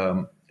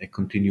a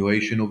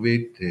continuation of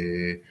it.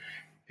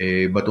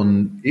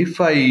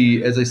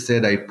 As I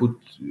said, I put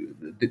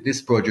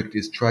this project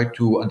is try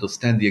to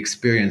understand the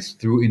experience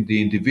through in the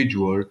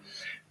individual.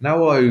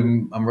 Now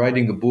I'm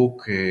writing a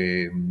book.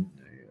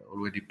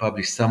 Already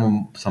published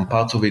some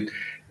parts of it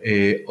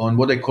on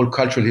what I call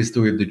cultural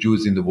history of the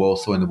Jews in the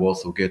Warsaw and the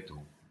Warsaw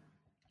Ghetto.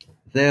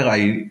 There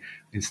I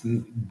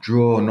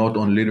draw not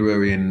on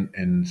literary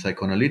and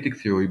psychoanalytic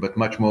theory, but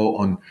much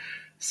more on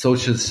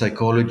social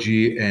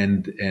psychology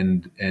and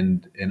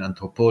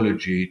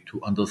anthropology to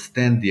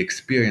understand the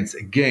experience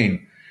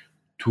again,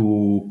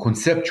 to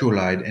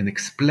conceptualize and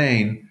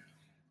explain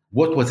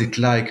what was it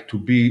like to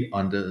be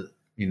under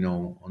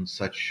on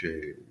such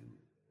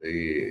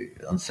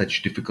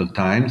difficult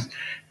times.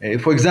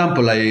 For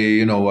example, I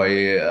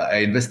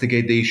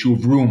investigate the issue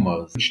of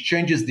rumors, which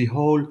changes the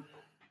whole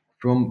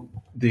from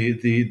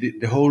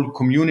the whole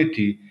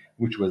community,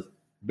 which was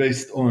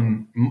based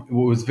on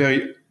was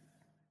very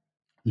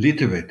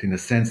literate in a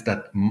sense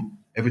that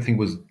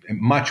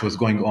much was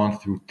going on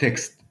through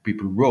text.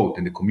 People wrote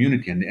in the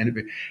community,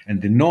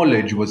 and the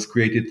knowledge was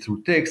created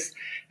through text.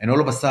 And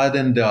all of a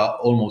sudden, there are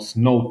almost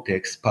no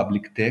text,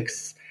 public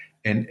texts,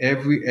 and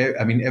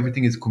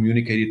everything is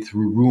communicated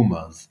through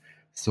rumors.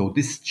 So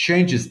this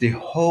changes the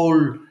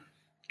whole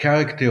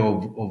character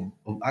of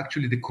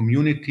actually the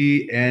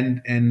community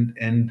and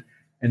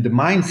the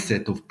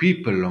mindset of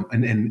people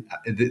and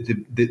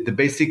the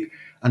basic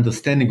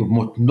understanding of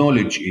what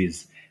knowledge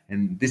is.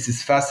 And this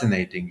is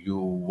fascinating.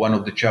 One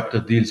of the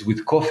chapter deals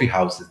with coffee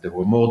houses. There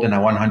were more than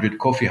 100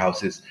 coffee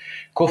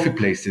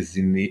places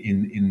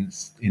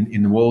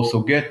in the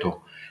Warsaw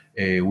Ghetto.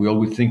 We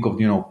always think of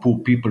poor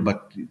people,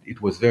 but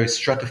it was very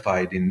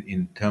stratified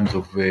in terms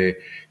of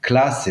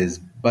classes.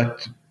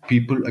 But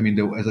people,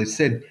 as I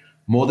said,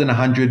 more than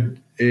 100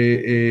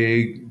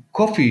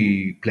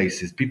 coffee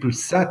places. People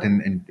sat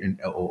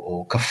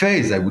or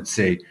cafes, I would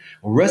say,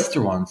 or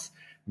restaurants.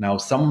 Now,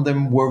 some of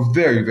them were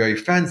very, very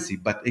fancy,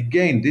 but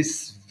again,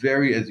 this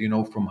very, as you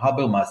know, from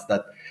Habermas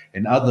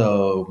and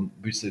other,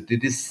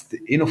 this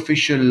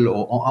unofficial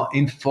or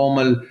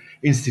informal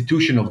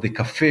institution of the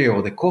cafe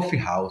or the coffee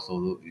house,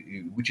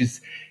 which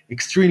is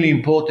extremely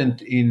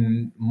important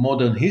in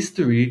modern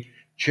history,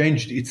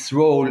 changed its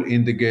role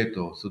in the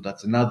ghetto. So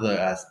that's another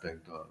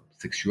aspect of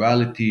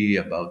sexuality,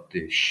 about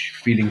the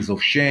feelings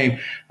of shame,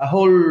 a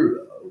whole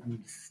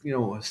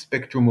a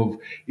spectrum of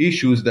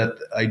issues that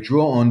I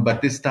draw on,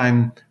 but this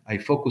time I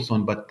focus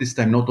on, but this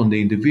time not on the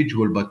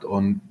individual, but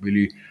on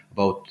really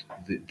about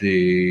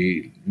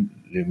the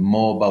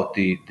more about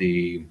the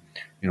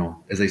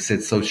as I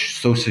said,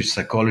 social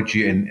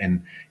psychology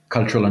and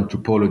cultural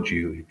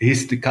anthropology,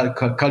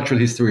 cultural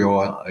history,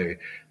 or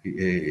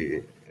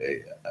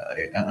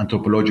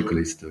anthropological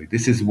history.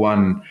 This is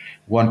one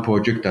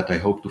project that I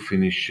hope to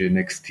finish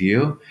next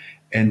year.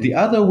 And the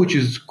other, which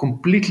is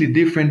completely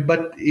different,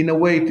 but in a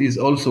way it is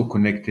also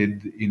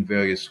connected in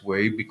various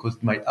ways, because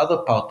my other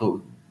part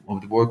of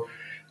the work,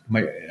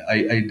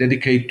 I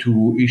dedicate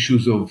to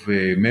issues of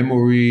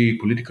memory,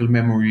 political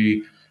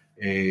memory,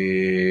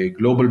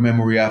 global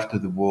memory after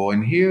the war.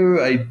 And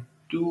here I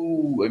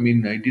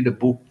did a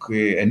book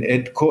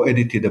and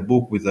co-edited a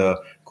book with a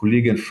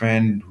colleague and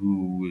friend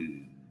whose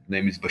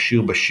name is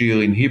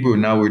Bashir in Hebrew.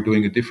 Now we're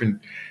doing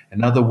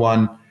another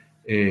one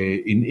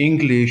in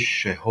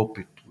English. I hope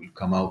it will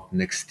come out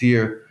next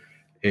year,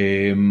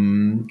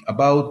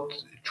 about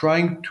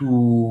trying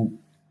to,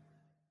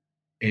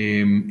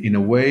 in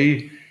a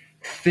way,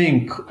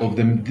 think of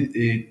the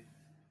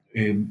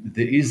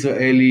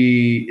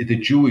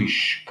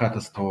Jewish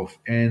catastrophe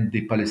and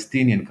the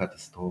Palestinian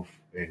catastrophe,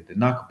 the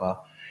Nakba,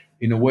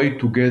 in a way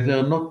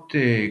together, not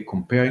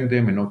comparing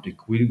them and not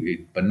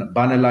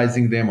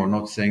banalizing them, or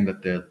not saying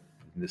that they're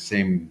the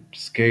same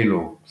scale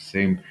or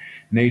same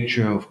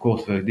nature, of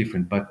course, very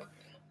different, but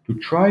to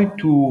try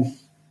to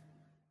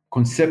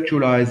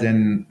conceptualize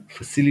and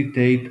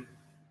facilitate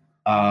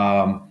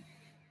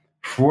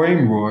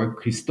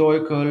framework,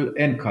 historical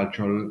and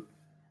cultural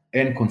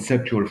and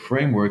conceptual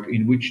framework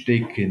in which they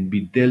can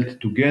be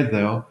dealt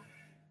together,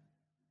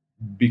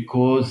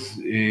 because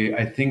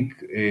I think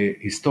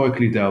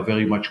historically they are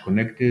very much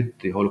connected.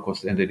 The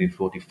Holocaust ended in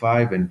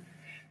 1945, and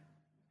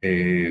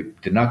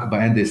the Nakba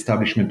and the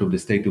establishment of the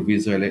State of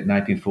Israel in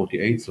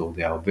 1948, so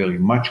they are very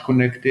much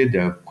connected. They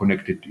are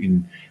connected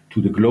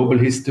to the global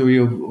history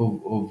of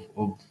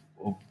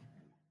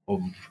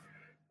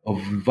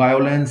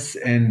violence,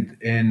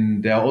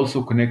 and they are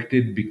also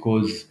connected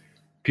because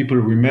people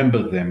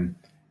remember them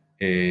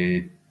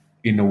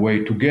in a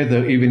way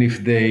together, even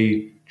if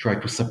they try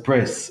to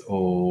suppress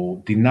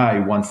or deny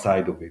one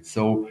side of it.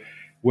 So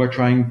we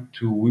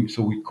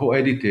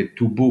co-edited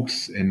two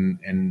books,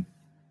 and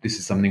this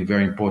is something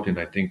very important,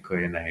 I think,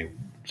 and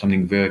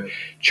something very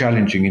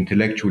challenging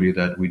intellectually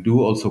that we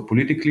do, also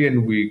politically,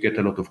 and we get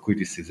a lot of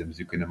criticisms,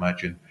 you can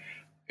imagine,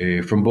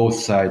 from both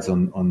sides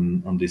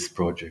on this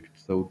project.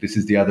 So this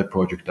is the other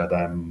project that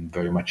I'm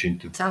very much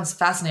into. Sounds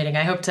fascinating.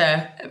 I hope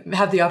to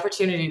have the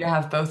opportunity to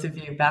have both of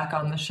you back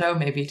on the show,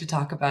 maybe to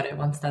talk about it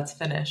once that's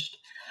finished.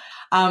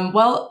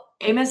 Well,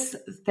 Amos,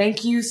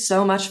 thank you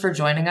so much for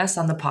joining us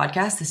on the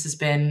podcast. This has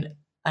been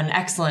an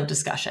excellent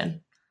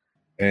discussion.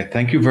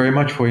 Thank you very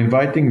much for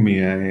inviting me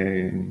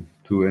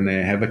to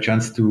have a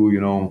chance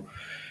to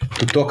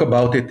talk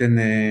about it and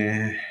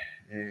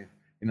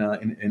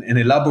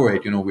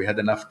elaborate. We had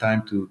enough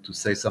time to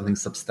say something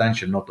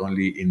substantial, not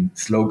only in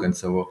slogan.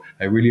 So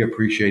I really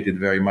appreciate it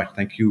very much.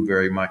 Thank you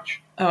very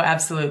much. Oh,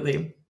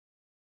 absolutely.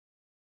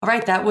 All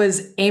right, that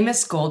was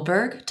Amos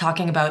Goldberg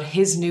talking about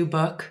his new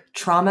book,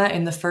 Trauma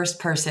in the First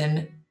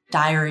Person,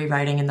 Diary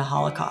Writing in the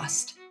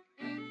Holocaust.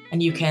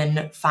 And you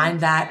can find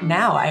that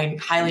now. I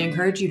highly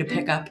encourage you to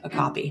pick up a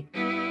copy.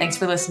 Thanks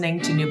for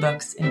listening to New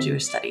Books in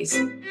Jewish Studies.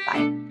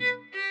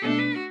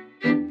 Bye.